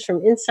pressures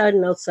from inside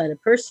and outside a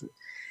person.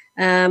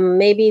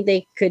 Maybe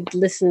they could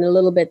listen a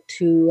little bit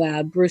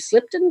to Bruce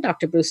Lipton,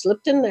 Dr. Bruce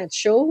Lipton, that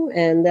show,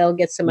 and they'll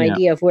get some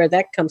idea of where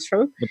that comes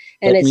from.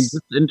 Let me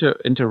just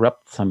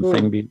interrupt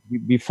something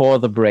before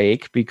the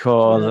break,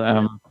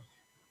 because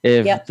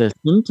if the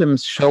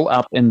symptoms show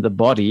up in the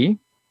body,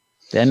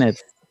 then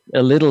it's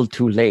a little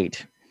too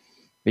late,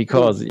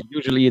 because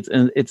usually it's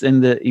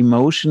in the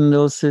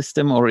emotional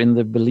system or in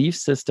the belief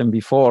system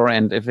before,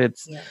 and if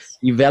it's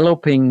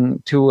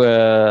developing to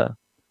a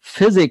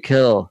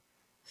physical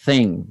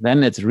thing,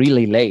 then it's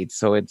really late.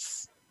 So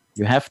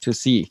you have to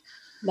see.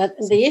 But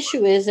the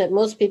issue is that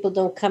most people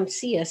don't come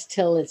see us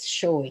till it's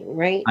showing,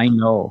 right? I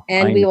know.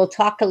 And we will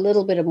talk a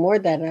little bit more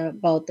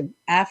about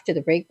after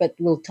the break, but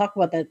we'll talk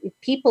about that.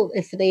 People,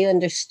 if they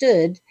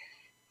understood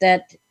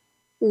that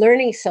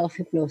learning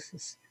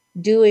self-hypnosis,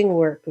 doing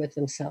work with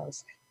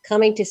themselves,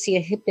 coming to see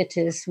a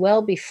hypnotist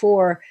well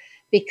before,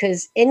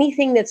 because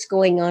anything that's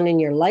going on in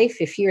your life,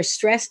 if you're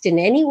stressed in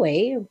any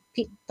way,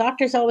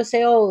 doctors always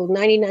say,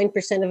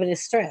 99% of it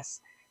is stress.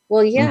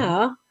 Well,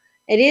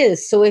 it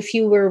is. So if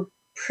you were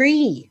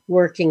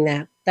pre-working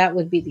that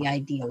would be the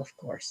ideal, of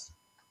course.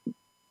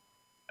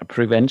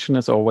 Prevention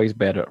is always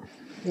better.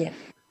 Yeah.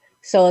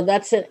 So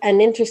that's an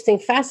interesting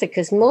facet,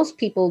 because most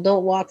people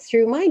don't walk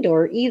through my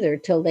door either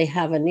till they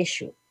have an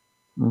issue.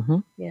 Mm-hmm.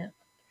 Yeah.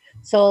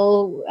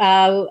 So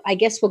I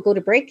guess we'll go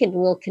to break and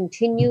we'll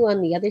continue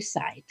on the other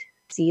side.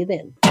 See you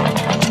then.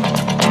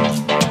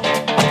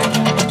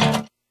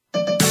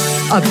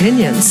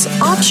 Opinions,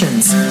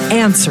 options,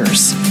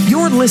 answers.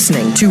 You're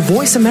listening to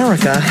Voice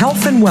America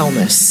Health and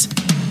Wellness.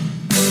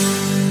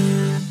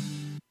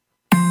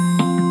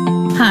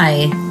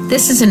 Hi,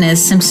 this is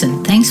Inez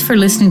Simpson. Thanks for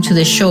listening to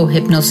the show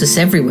Hypnosis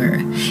Everywhere.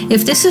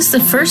 If this is the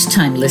first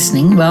time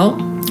listening, well,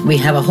 we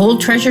have a whole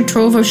treasure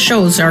trove of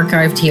shows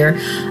archived here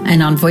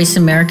and on Voice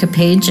America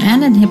page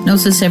and in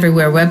Hypnosis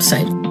Everywhere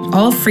website,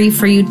 all free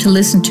for you to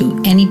listen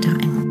to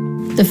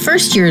anytime. The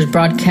first year's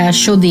broadcast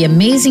showed the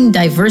amazing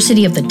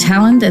diversity of the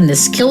talent and the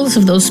skills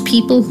of those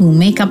people who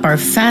make up our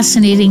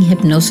fascinating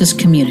hypnosis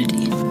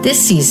community.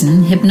 This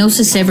season,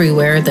 Hypnosis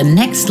Everywhere, the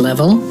next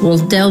level, will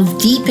delve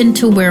deep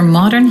into where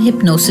modern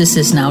hypnosis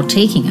is now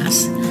taking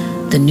us.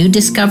 The new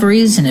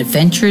discoveries and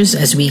adventures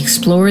as we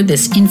explore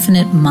this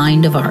infinite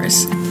mind of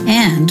ours.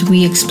 And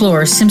we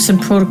explore Simpson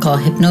Protocol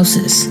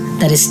hypnosis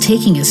that is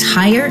taking us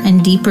higher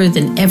and deeper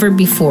than ever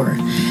before.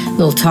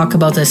 We'll talk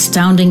about the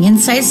astounding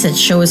insights that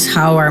show us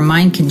how our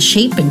mind can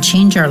shape and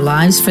change our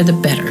lives for the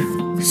better.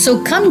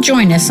 So come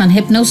join us on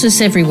Hypnosis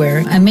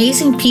Everywhere,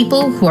 amazing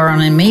people who are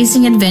on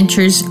amazing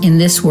adventures in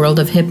this world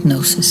of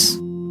hypnosis.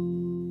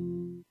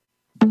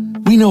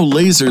 We know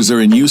lasers are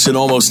in use in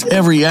almost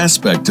every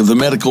aspect of the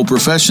medical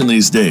profession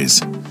these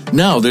days.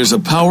 Now there's a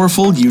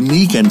powerful,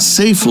 unique, and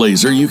safe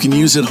laser you can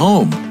use at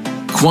home.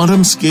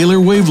 Quantum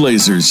scalar wave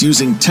lasers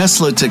using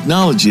Tesla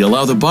technology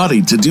allow the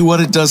body to do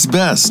what it does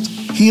best,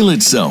 heal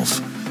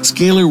itself.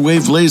 Scalar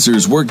wave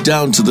lasers work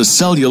down to the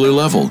cellular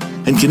level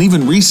and can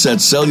even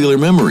reset cellular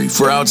memory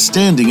for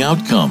outstanding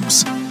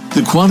outcomes.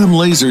 The quantum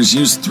lasers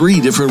use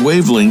 3 different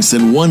wavelengths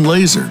in one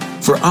laser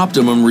for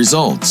optimum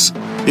results.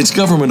 It's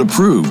government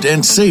approved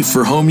and safe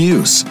for home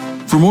use.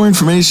 For more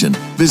information,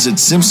 visit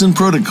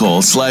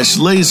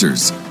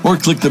simpsonprotocol/lasers or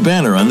click the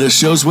banner on this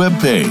show's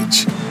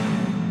webpage.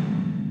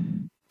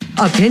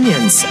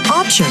 Opinions,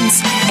 options,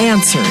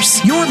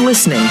 answers. You're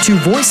listening to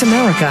Voice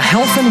America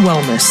Health and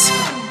Wellness.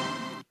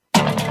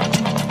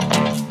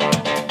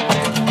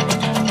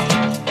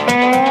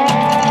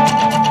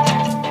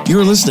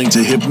 You're listening to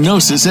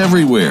Hypnosis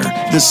Everywhere,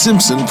 the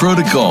Simpson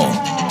Protocol.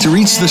 To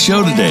reach the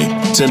show today,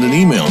 send an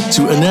email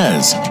to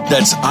Inez,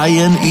 that's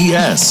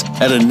INES,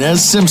 at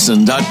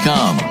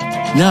InezSimpson.com.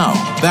 Now,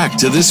 back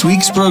to this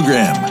week's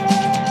program.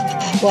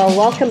 Well,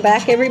 welcome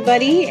back,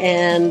 everybody.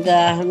 And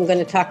I'm going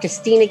to talk to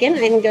Steen again.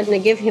 I'm going to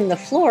give him the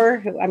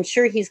floor. I'm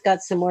sure he's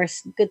got some more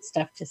good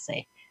stuff to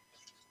say.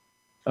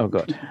 Oh,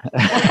 God.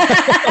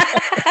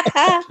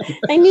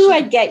 I knew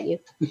I'd get you.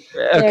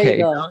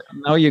 Okay,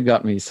 now you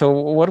got me. So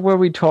what were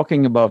we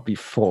talking about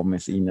before,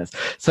 Miss Ines?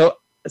 So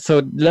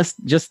let's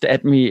just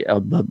let me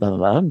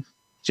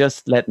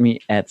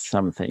add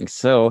something.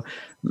 So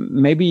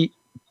maybe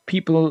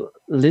people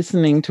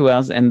listening to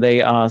us and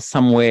they are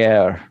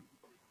somewhere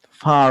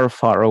far,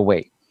 far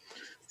away.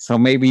 So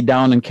maybe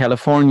down in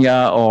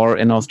California or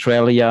in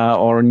Australia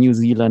or New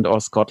Zealand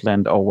or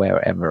Scotland or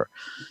wherever.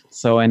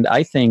 So, and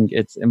I think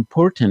it's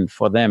important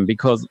for them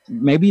because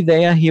maybe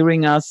they are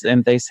hearing us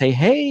and they say,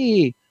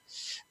 hey,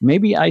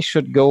 maybe I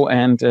should go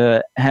and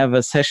have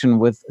a session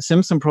with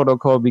Simpson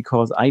Protocol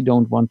because I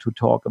don't want to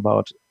talk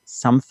about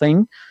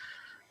something.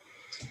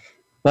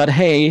 But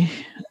hey,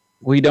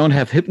 we don't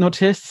have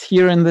hypnotists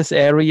here in this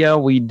area.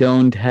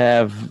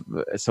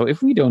 So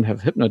if we don't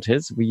have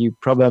hypnotists, we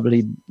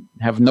probably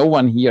have no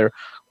one here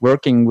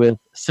working with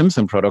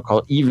Simpson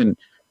Protocol. Even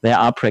there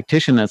are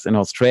practitioners in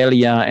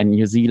Australia and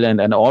New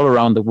Zealand and all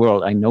around the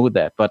world. I know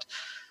that. But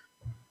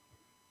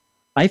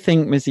I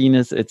think, Ms.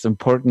 Ines, it's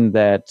important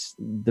that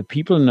the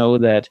people know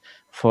that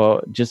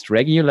for just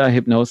regular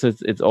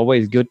hypnosis, it's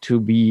always good to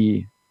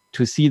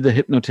see the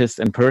hypnotist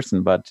in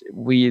person. But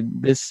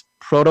this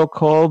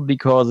protocol,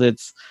 because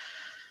it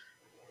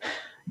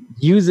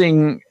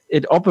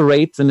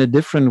operates in a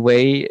different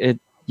way.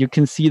 You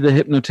can see the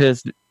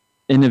hypnotist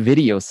in a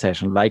video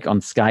session, like on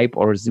Skype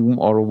or Zoom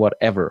or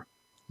whatever.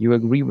 You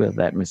agree with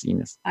that, Ms.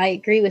 Ines? I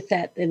agree with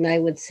that. And I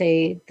would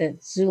say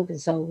that Zoom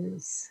is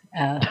always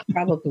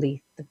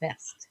probably the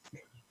best.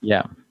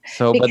 Yeah.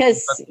 So,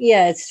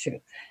 it's true.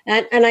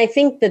 And I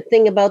think the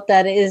thing about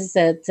that is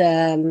that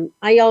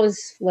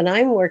when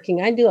I'm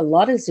working, I do a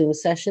lot of Zoom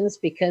sessions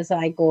because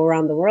I go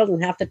around the world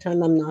and half the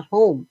time I'm not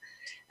home.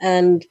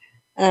 And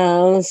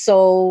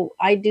so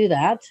I do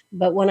that.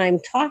 But when I'm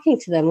talking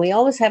to them, we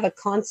always have a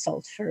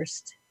consult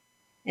first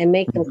and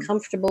make them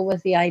comfortable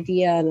with the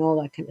idea and all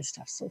that kind of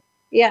stuff. So,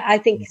 yeah, I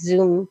think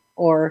Zoom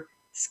or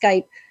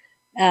Skype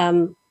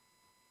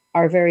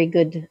are very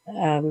good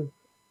to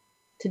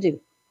do.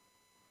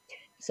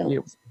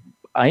 So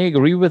I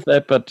agree with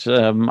that, but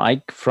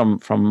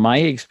from my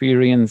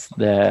experience,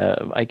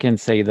 I can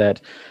say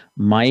that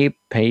my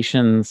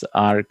patients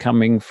are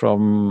coming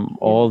from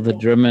all the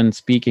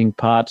German-speaking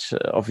part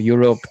of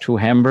Europe to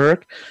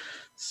Hamburg,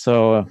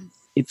 so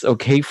it's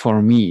okay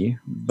for me.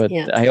 But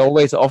I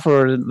always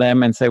offer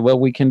them and say, well,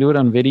 we can do it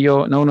on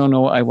video.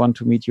 No, I want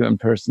to meet you in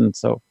person,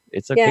 so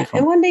it's okay.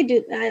 And when they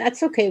do,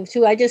 that's okay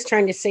too. I'm just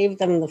trying to save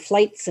them the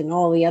flights and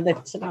all the other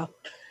stuff,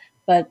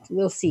 but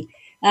we'll see.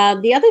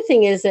 The other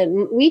thing is that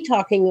we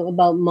talking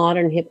about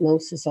modern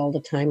hypnosis all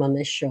the time on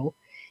this show,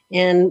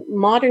 and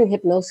modern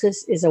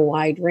hypnosis is a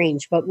wide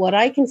range. But what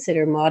I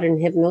consider modern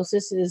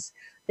hypnosis is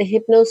the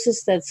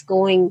hypnosis that's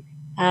going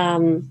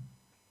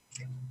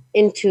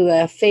into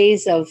a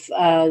phase of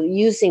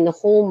using the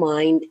whole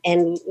mind.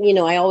 And,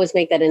 I always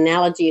make that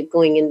analogy of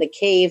going in the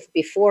cave.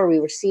 Before we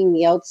were seeing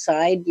the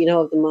outside,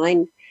 of the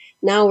mind.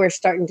 Now we're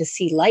starting to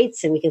see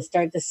lights and we can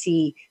start to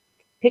see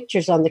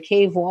pictures on the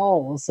cave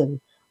walls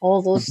and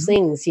all those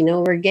things.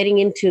 We're getting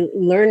into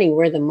learning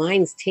where the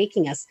mind's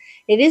taking us.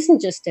 It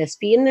isn't just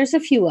SP, and there's a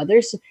few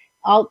others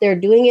out there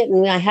doing it,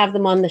 and I have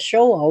them on the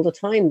show all the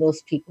time,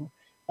 those people.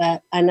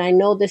 And I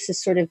know this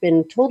has sort of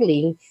been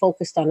totally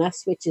focused on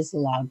us, which is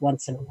allowed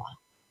once in a while.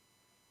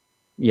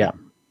 Yeah.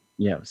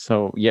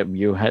 So,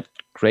 you had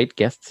great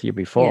guests here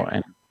before,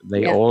 and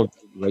they all do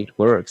great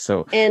work.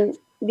 So, and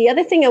the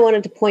other thing I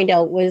wanted to point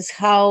out was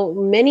how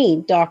many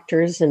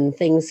doctors and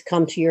things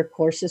come to your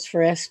courses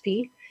for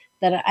SP.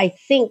 That I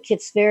think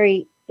it's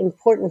very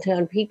important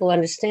to people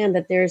understand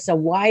that there's a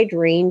wide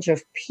range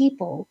of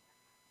people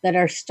that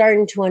are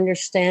starting to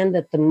understand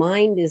that the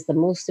mind is the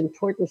most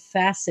important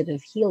facet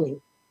of healing.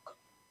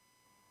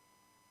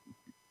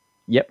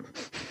 Yep.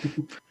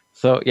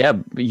 So,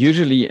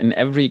 usually in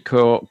every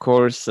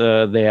course,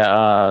 there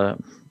are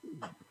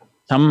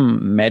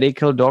some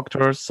medical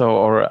doctors.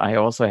 Or I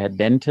also had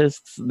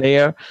dentists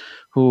there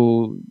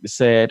who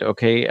said,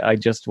 okay, I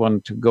just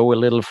want to go a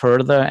little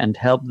further and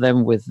help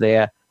them with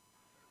their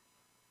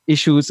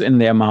issues in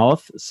their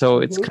mouth. So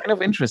it's kind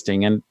of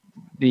interesting. And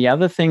the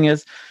other thing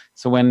is,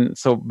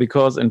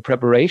 because in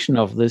preparation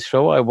of this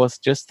show, I was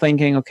just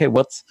thinking, okay,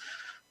 what's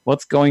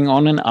going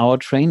on in our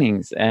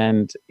trainings,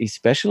 and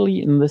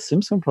especially in the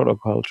Simpson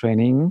Protocol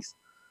trainings,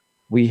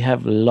 we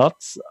have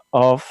lots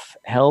of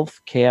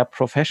healthcare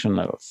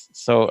professionals.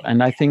 So,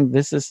 and I think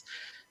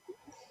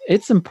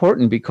it's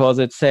important because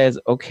it says,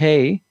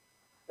 okay,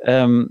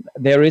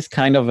 there is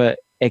kind of a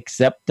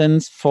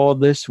acceptance for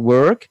this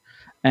work,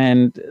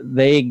 and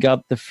they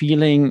got the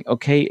feeling,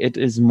 okay, it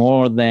is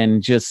more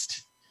than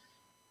just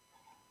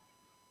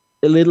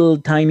a little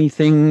tiny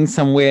thing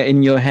somewhere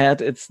in your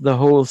head. It's the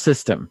whole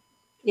system.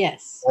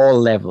 Yes. All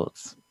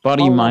levels,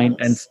 body, All mind,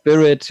 levels. and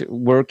spirit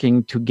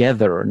working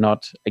together,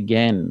 not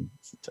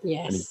against each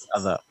Yes.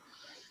 other.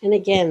 And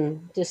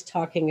again, just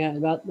talking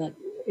about that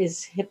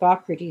is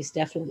Hippocrates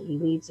definitely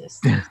leads us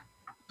there.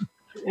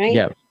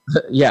 Right?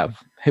 Yeah,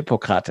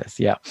 Hippocrates,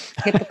 yeah.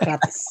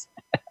 Hippocrates.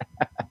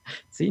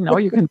 See, now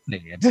you can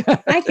say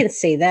it. I can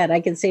say that. I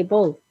can say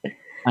both.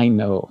 I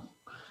know.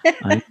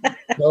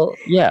 So,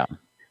 yeah.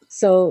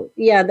 So,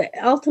 yeah,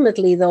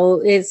 ultimately,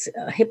 though, is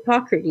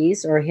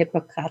Hippocrates or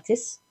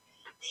Hippocrates.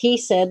 He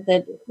said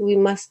that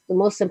the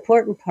most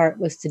important part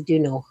was to do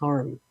no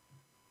harm.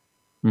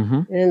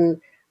 Mm-hmm.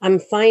 And I'm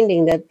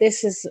finding that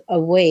this is a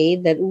way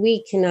that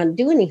we cannot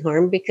do any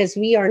harm because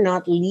we are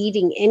not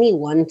leading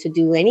anyone to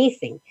do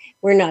anything.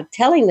 We're not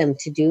telling them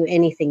to do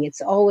anything.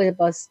 It's always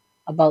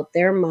about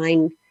their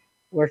mind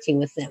working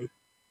with them.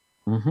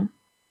 Mm-hmm.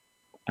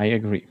 I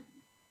agree.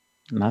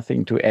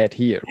 Nothing to add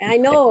here. I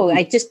know.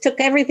 I just took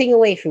everything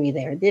away from you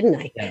there, didn't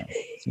I? Yeah.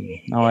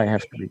 Now I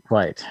have to be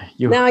quiet.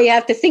 Now you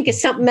have to think of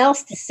something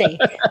else to say.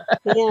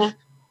 Yeah.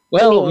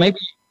 Well, Anyway.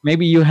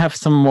 maybe you have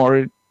some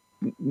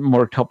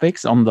more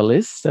topics on the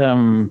list.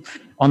 On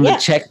the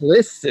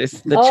checklist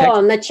is the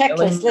on the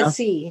checklist. Let's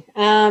see.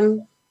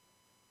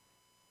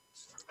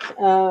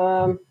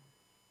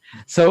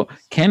 So,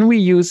 can we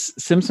use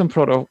Simpson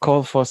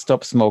protocol for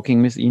stop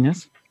smoking, Miss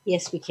Ines?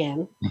 Yes, we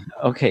can.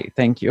 Okay,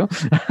 thank you.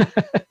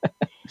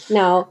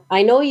 Now,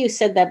 I know you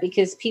said that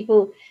because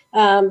people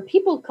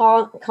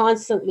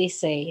constantly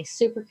say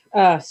super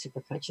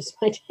conscious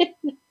mind.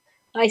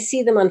 I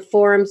see them on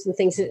forums and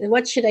things.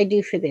 What should I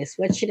do for this?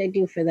 What should I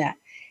do for that?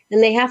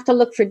 And they have to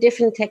look for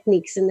different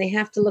techniques, and they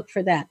have to look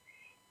for that.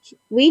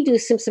 We do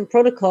Simpson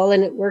protocol,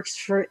 and it works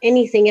for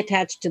anything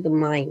attached to the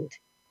mind.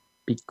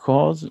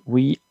 Because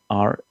we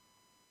are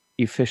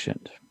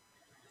efficient.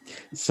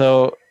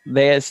 So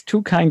there's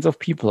two kinds of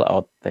people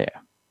out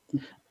there.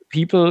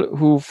 People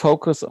who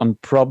focus on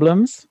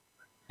problems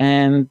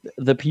and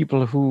the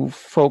people who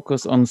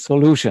focus on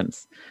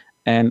solutions.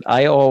 And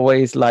I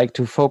always like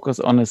to focus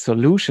on a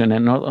solution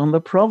and not on the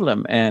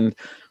problem. And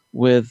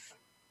with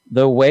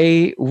the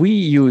way we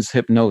use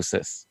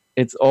hypnosis,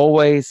 it's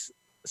always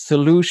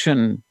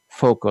solution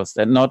focused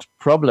and not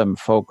problem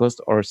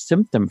focused or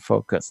symptom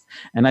focused.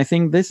 And I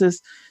think this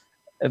is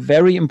a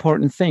very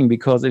important thing,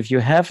 because if you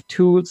have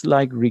tools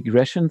like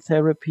regression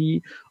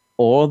therapy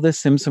or the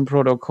Simpson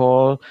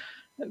protocol,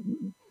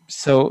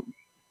 so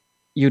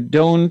you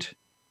don't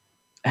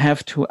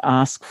have to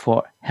ask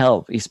for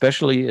help,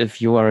 especially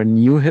if you are a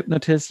new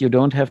hypnotist. You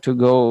don't have to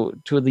go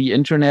to the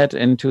internet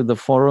and to the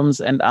forums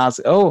and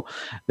ask, oh,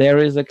 there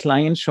is a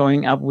client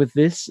showing up with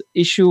this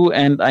issue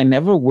and I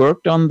never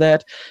worked on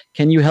that.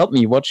 Can you help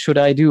me? What should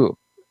I do?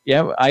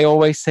 Yeah, I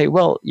always say,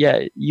 well,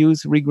 yeah,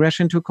 use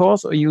regression to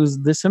cause or use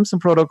the Simpson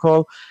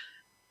protocol.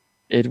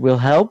 It will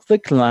help the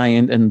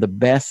client in the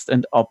best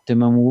and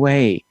optimum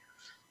way.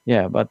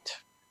 Yeah, but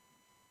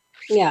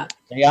yeah,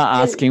 they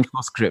are asking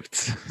for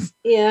scripts.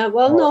 Yeah,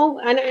 well, no,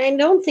 and I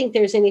don't think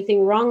there's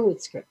anything wrong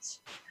with scripts,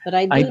 but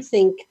I do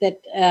think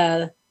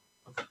that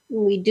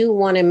we do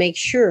want to make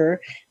sure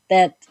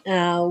that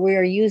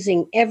we're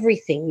using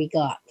everything we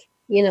got,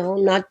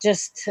 not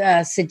just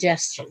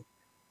suggestion.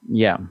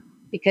 Yeah.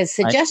 Because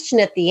suggestion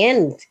at the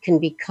end can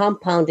be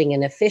compounding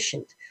and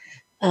efficient.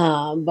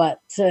 But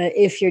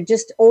if you're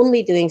just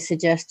only doing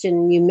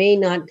suggestion, you may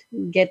not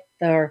get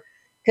there,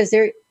 because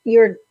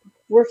you're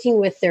working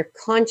with their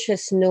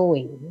conscious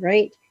knowing,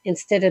 right?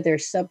 Instead of their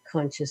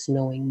subconscious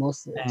knowing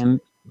most of the time.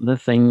 And the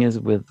thing is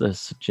with the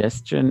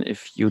suggestion,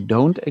 if you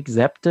don't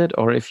accept it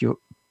or if you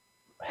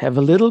have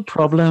a little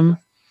problem,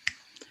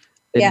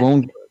 it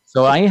won't.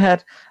 So I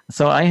had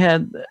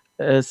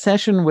a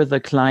session with a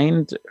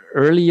client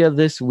earlier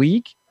this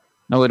week.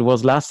 No, it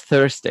was last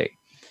Thursday.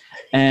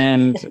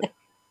 And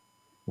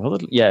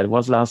it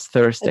was last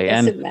Thursday. It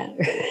doesn't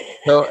matter.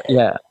 So,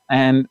 yeah.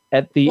 And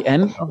at the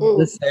end of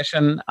the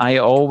session, I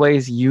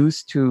always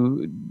used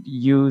to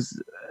use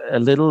a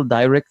little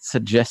direct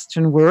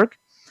suggestion work.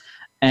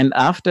 And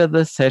after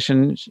the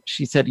session,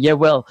 she said, yeah,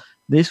 well,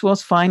 this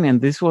was fine. And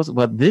this was,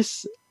 but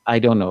this, I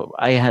don't know.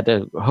 I had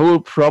a whole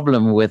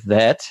problem with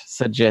that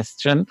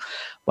suggestion.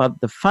 But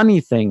the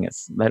funny thing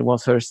is, that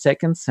was her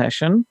second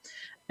session.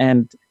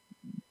 And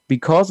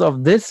because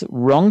of this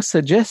wrong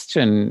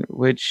suggestion,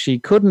 which she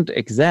couldn't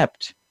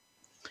accept,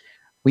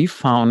 we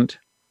found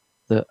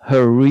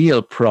her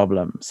real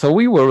problem. So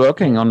we were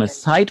working on a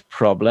side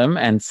problem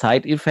and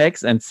side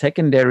effects and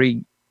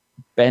secondary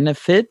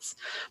benefits,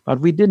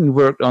 but we didn't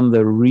work on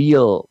the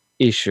real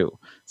issue.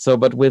 So,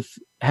 but with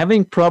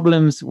having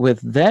problems with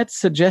that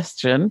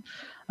suggestion,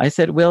 I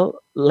said, well,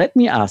 let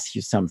me ask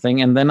you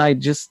something. And then I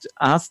just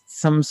asked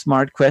some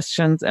smart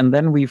questions, and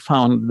then we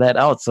found that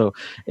out. So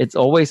it's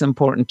always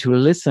important to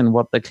listen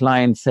what the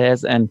client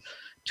says and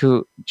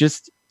to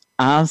just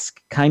ask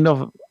kind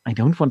of, I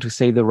don't want to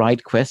say the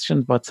right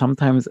questions, but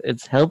sometimes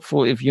it's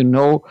helpful if you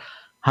know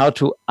how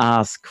to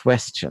ask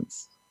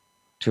questions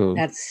to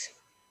That's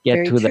get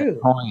very to true.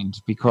 that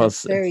point,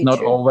 because That's very it's not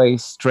true.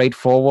 always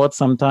straightforward.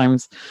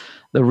 Sometimes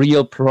the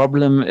real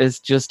problem is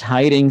just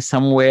hiding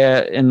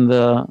somewhere in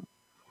the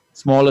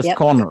smallest Yep.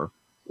 corner.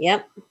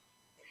 Yep.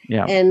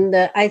 Yeah. And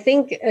I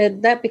think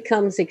that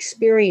becomes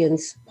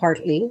experience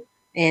partly,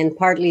 and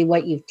partly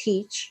what you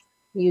teach.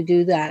 You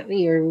do that.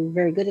 You're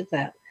very good at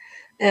that.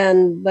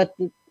 But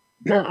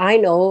I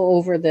know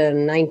over the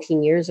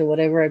 19 years or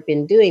whatever I've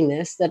been doing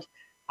this, that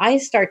I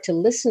start to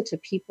listen to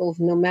people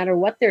no matter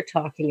what they're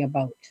talking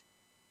about.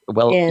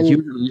 Well, And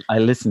usually I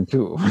listen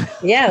too.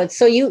 yeah,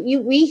 so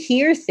we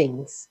hear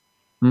things,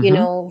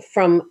 Mhm.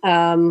 from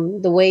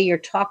the way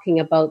you're talking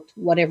about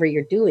whatever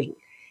you're doing,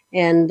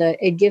 and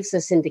it gives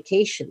us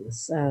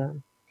indications.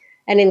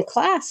 And in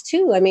class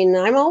too. I mean,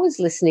 I'm always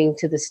listening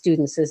to the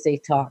students as they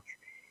talk,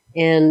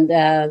 and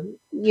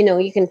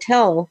you can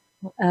tell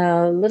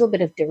a little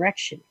bit of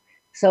direction.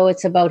 So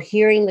it's about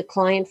hearing the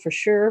client for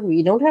sure.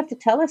 You don't have to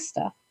tell us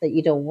stuff that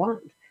you don't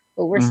want,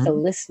 but we're still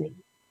Mhm. listening.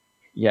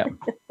 Yeah.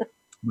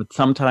 But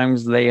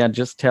sometimes they are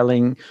just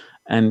telling,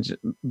 and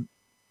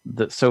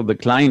so the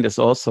client is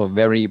also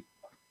very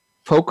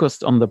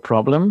focused on the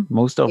problem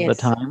most of the Yes.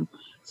 time.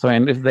 So,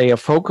 and if they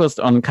are focused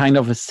on kind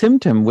of a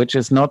symptom, which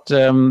is not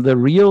the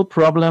real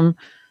problem,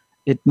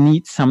 it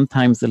needs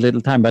sometimes a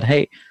little time. But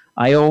hey,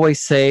 I always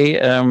say,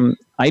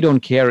 I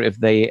don't care if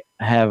they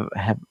have.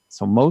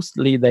 So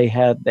mostly they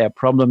had their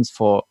problems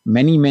for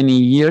many, many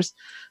years.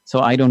 So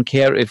I don't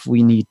care if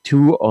we need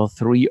 2 or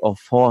 3 or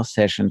 4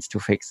 sessions to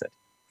fix it.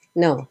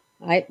 No,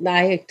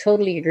 I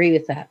totally agree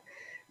with that.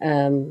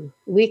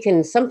 We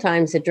can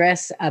sometimes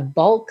address a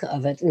bulk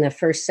of it in the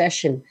first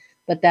session,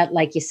 but that,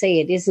 like you say,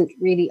 it isn't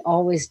really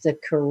always the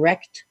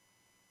correct.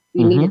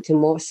 We needed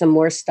some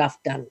more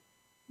stuff done,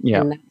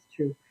 Yeah. and that's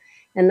true.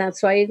 And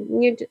that's why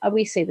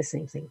we say the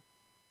same thing.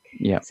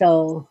 Yeah.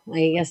 So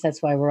I guess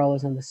that's why we're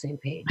always on the same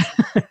page.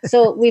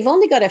 So we've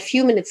only got a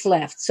few minutes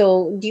left.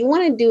 So do you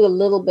want to do a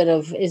little bit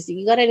of,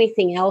 you got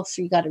anything else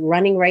you got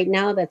running right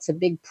now that's a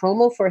big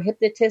promo for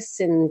hypnotists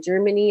in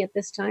Germany at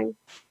this time?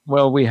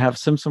 Well, we have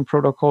Simpson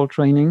protocol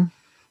training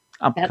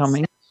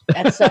upcoming.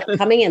 That's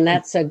upcoming, and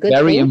that's a good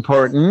Very thing.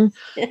 important.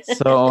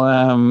 So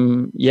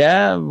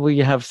yeah, we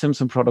have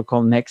Simpson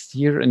protocol next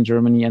year in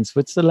Germany and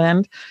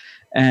Switzerland,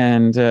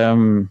 and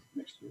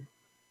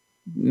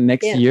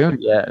next year,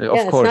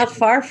 of course. It's not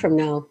far from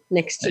now.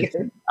 Next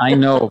year. I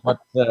know, but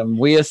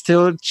we are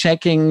still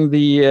checking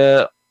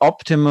the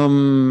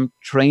optimum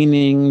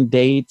training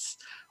dates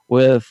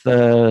with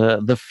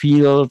the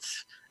field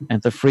and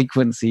the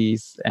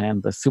frequencies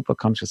and the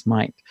superconscious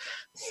mind.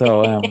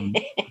 So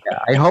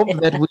I hope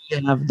that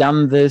we have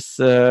done this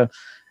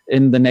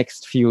in the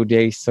next few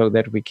days, so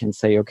that we can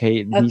say,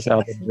 okay, these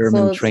are the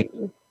German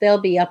trainings. They'll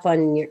be up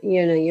on your,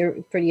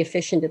 you're pretty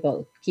efficient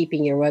about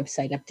keeping your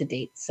website up to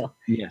date. So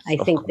yes, I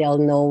think they'll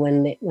know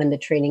when the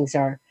trainings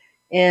are.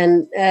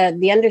 And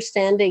the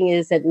understanding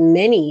is that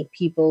many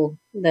people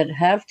that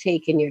have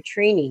taken your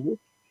training,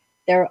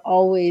 they're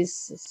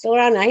always still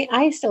around.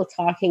 I still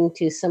talking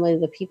to some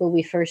of the people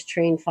we first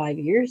trained 5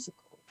 years ago,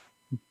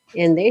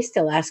 and they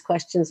still ask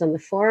questions on the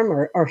forum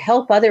or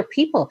help other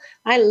people.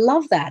 I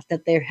love that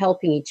they're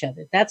helping each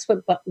other. That's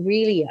what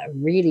really I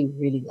really,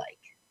 really like.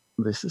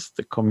 This is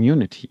the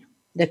community.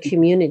 The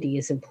community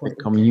is important.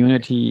 The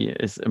community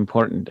is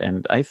important.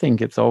 And I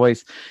think it's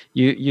always,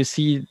 you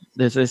see,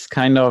 there's this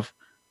kind of,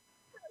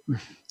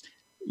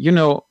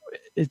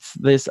 it's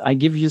this, I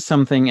give you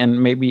something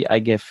and maybe I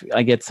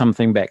get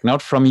something back,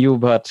 not from you,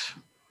 but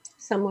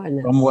someone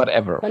else. From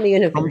whatever. From the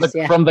universe,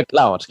 from the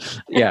cloud.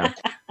 Yeah.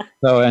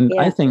 So, and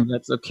I think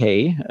that's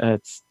okay.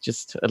 It's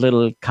just a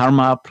little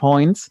karma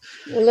points.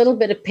 A little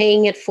bit of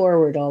paying it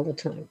forward all the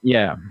time.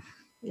 Yeah.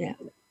 Yeah.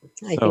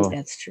 I think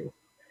that's true.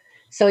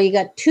 So you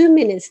got 2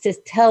 minutes to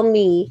tell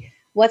me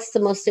what's the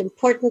most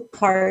important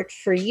part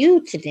for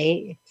you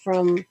today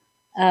from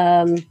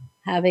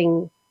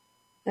having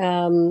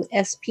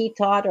SP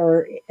taught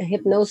or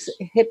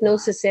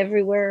hypnosis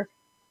everywhere,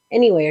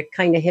 anywhere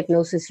kind of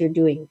hypnosis you're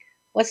doing.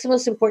 What's the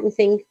most important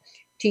thing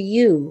to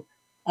you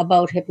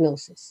about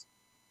hypnosis?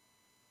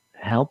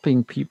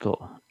 Helping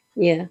people.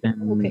 Yeah.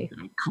 Okay.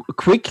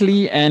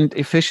 Quickly and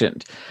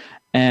efficient.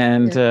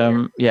 And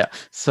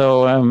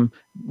so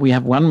we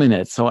have 1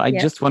 minute. So I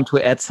just want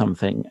to add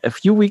something. A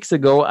few weeks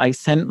ago, I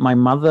sent my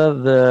mother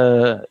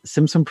the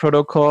Simpson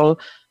Protocol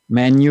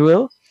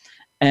manual.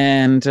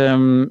 And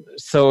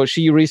so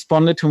she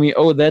responded to me,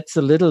 oh, that's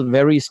a little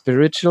very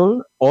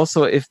spiritual.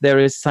 Also, if there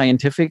is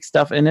scientific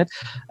stuff in it.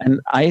 And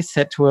I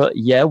said to her,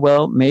 yeah,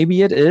 well,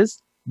 maybe it is.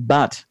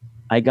 But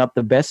I got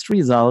the best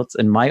results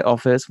in my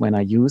office when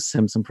I use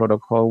Simpson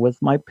Protocol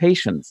with my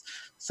patients.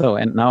 So,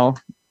 and now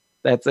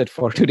that's it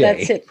for today.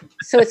 That's it.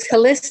 So it's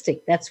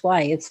holistic. That's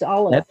why it's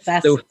all of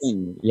facets.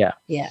 Yeah.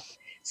 Yeah.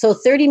 So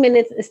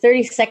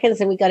 30 seconds,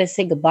 and we got to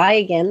say goodbye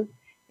again.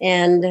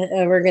 And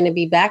we're going to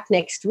be back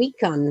next week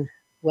on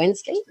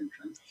Wednesday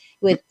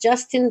with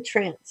Justin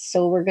Trance.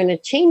 So we're going to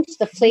change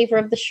the flavor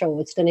of the show.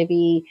 It's going to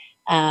be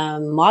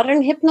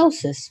modern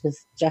hypnosis with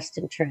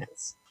Justin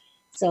Trance.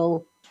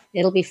 So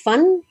it'll be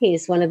fun.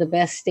 He's one of the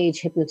best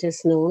stage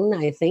hypnotists known,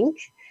 I think.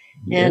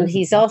 And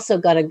he's also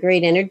got a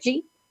great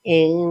energy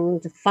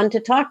and fun to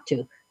talk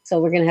to. So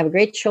we're going to have a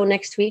great show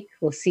next week.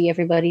 We'll see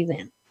everybody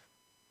then.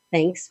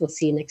 Thanks. We'll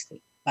see you next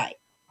week. Bye.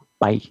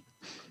 Bye.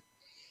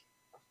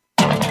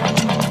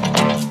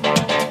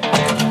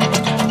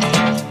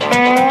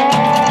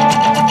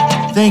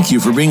 Thank you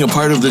for being a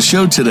part of the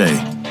show today.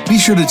 Be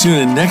sure to tune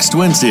in next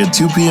Wednesday at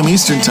 2 p.m.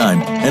 Eastern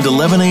Time and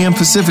 11 a.m.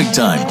 Pacific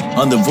Time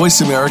on the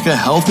Voice America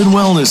Health and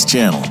Wellness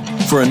Channel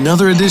for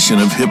another edition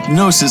of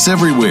Hypnosis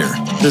Everywhere,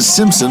 The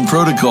Simpson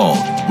Protocol,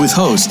 with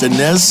host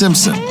Inez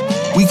Simpson.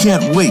 We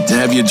can't wait to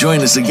have you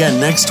join us again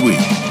next week.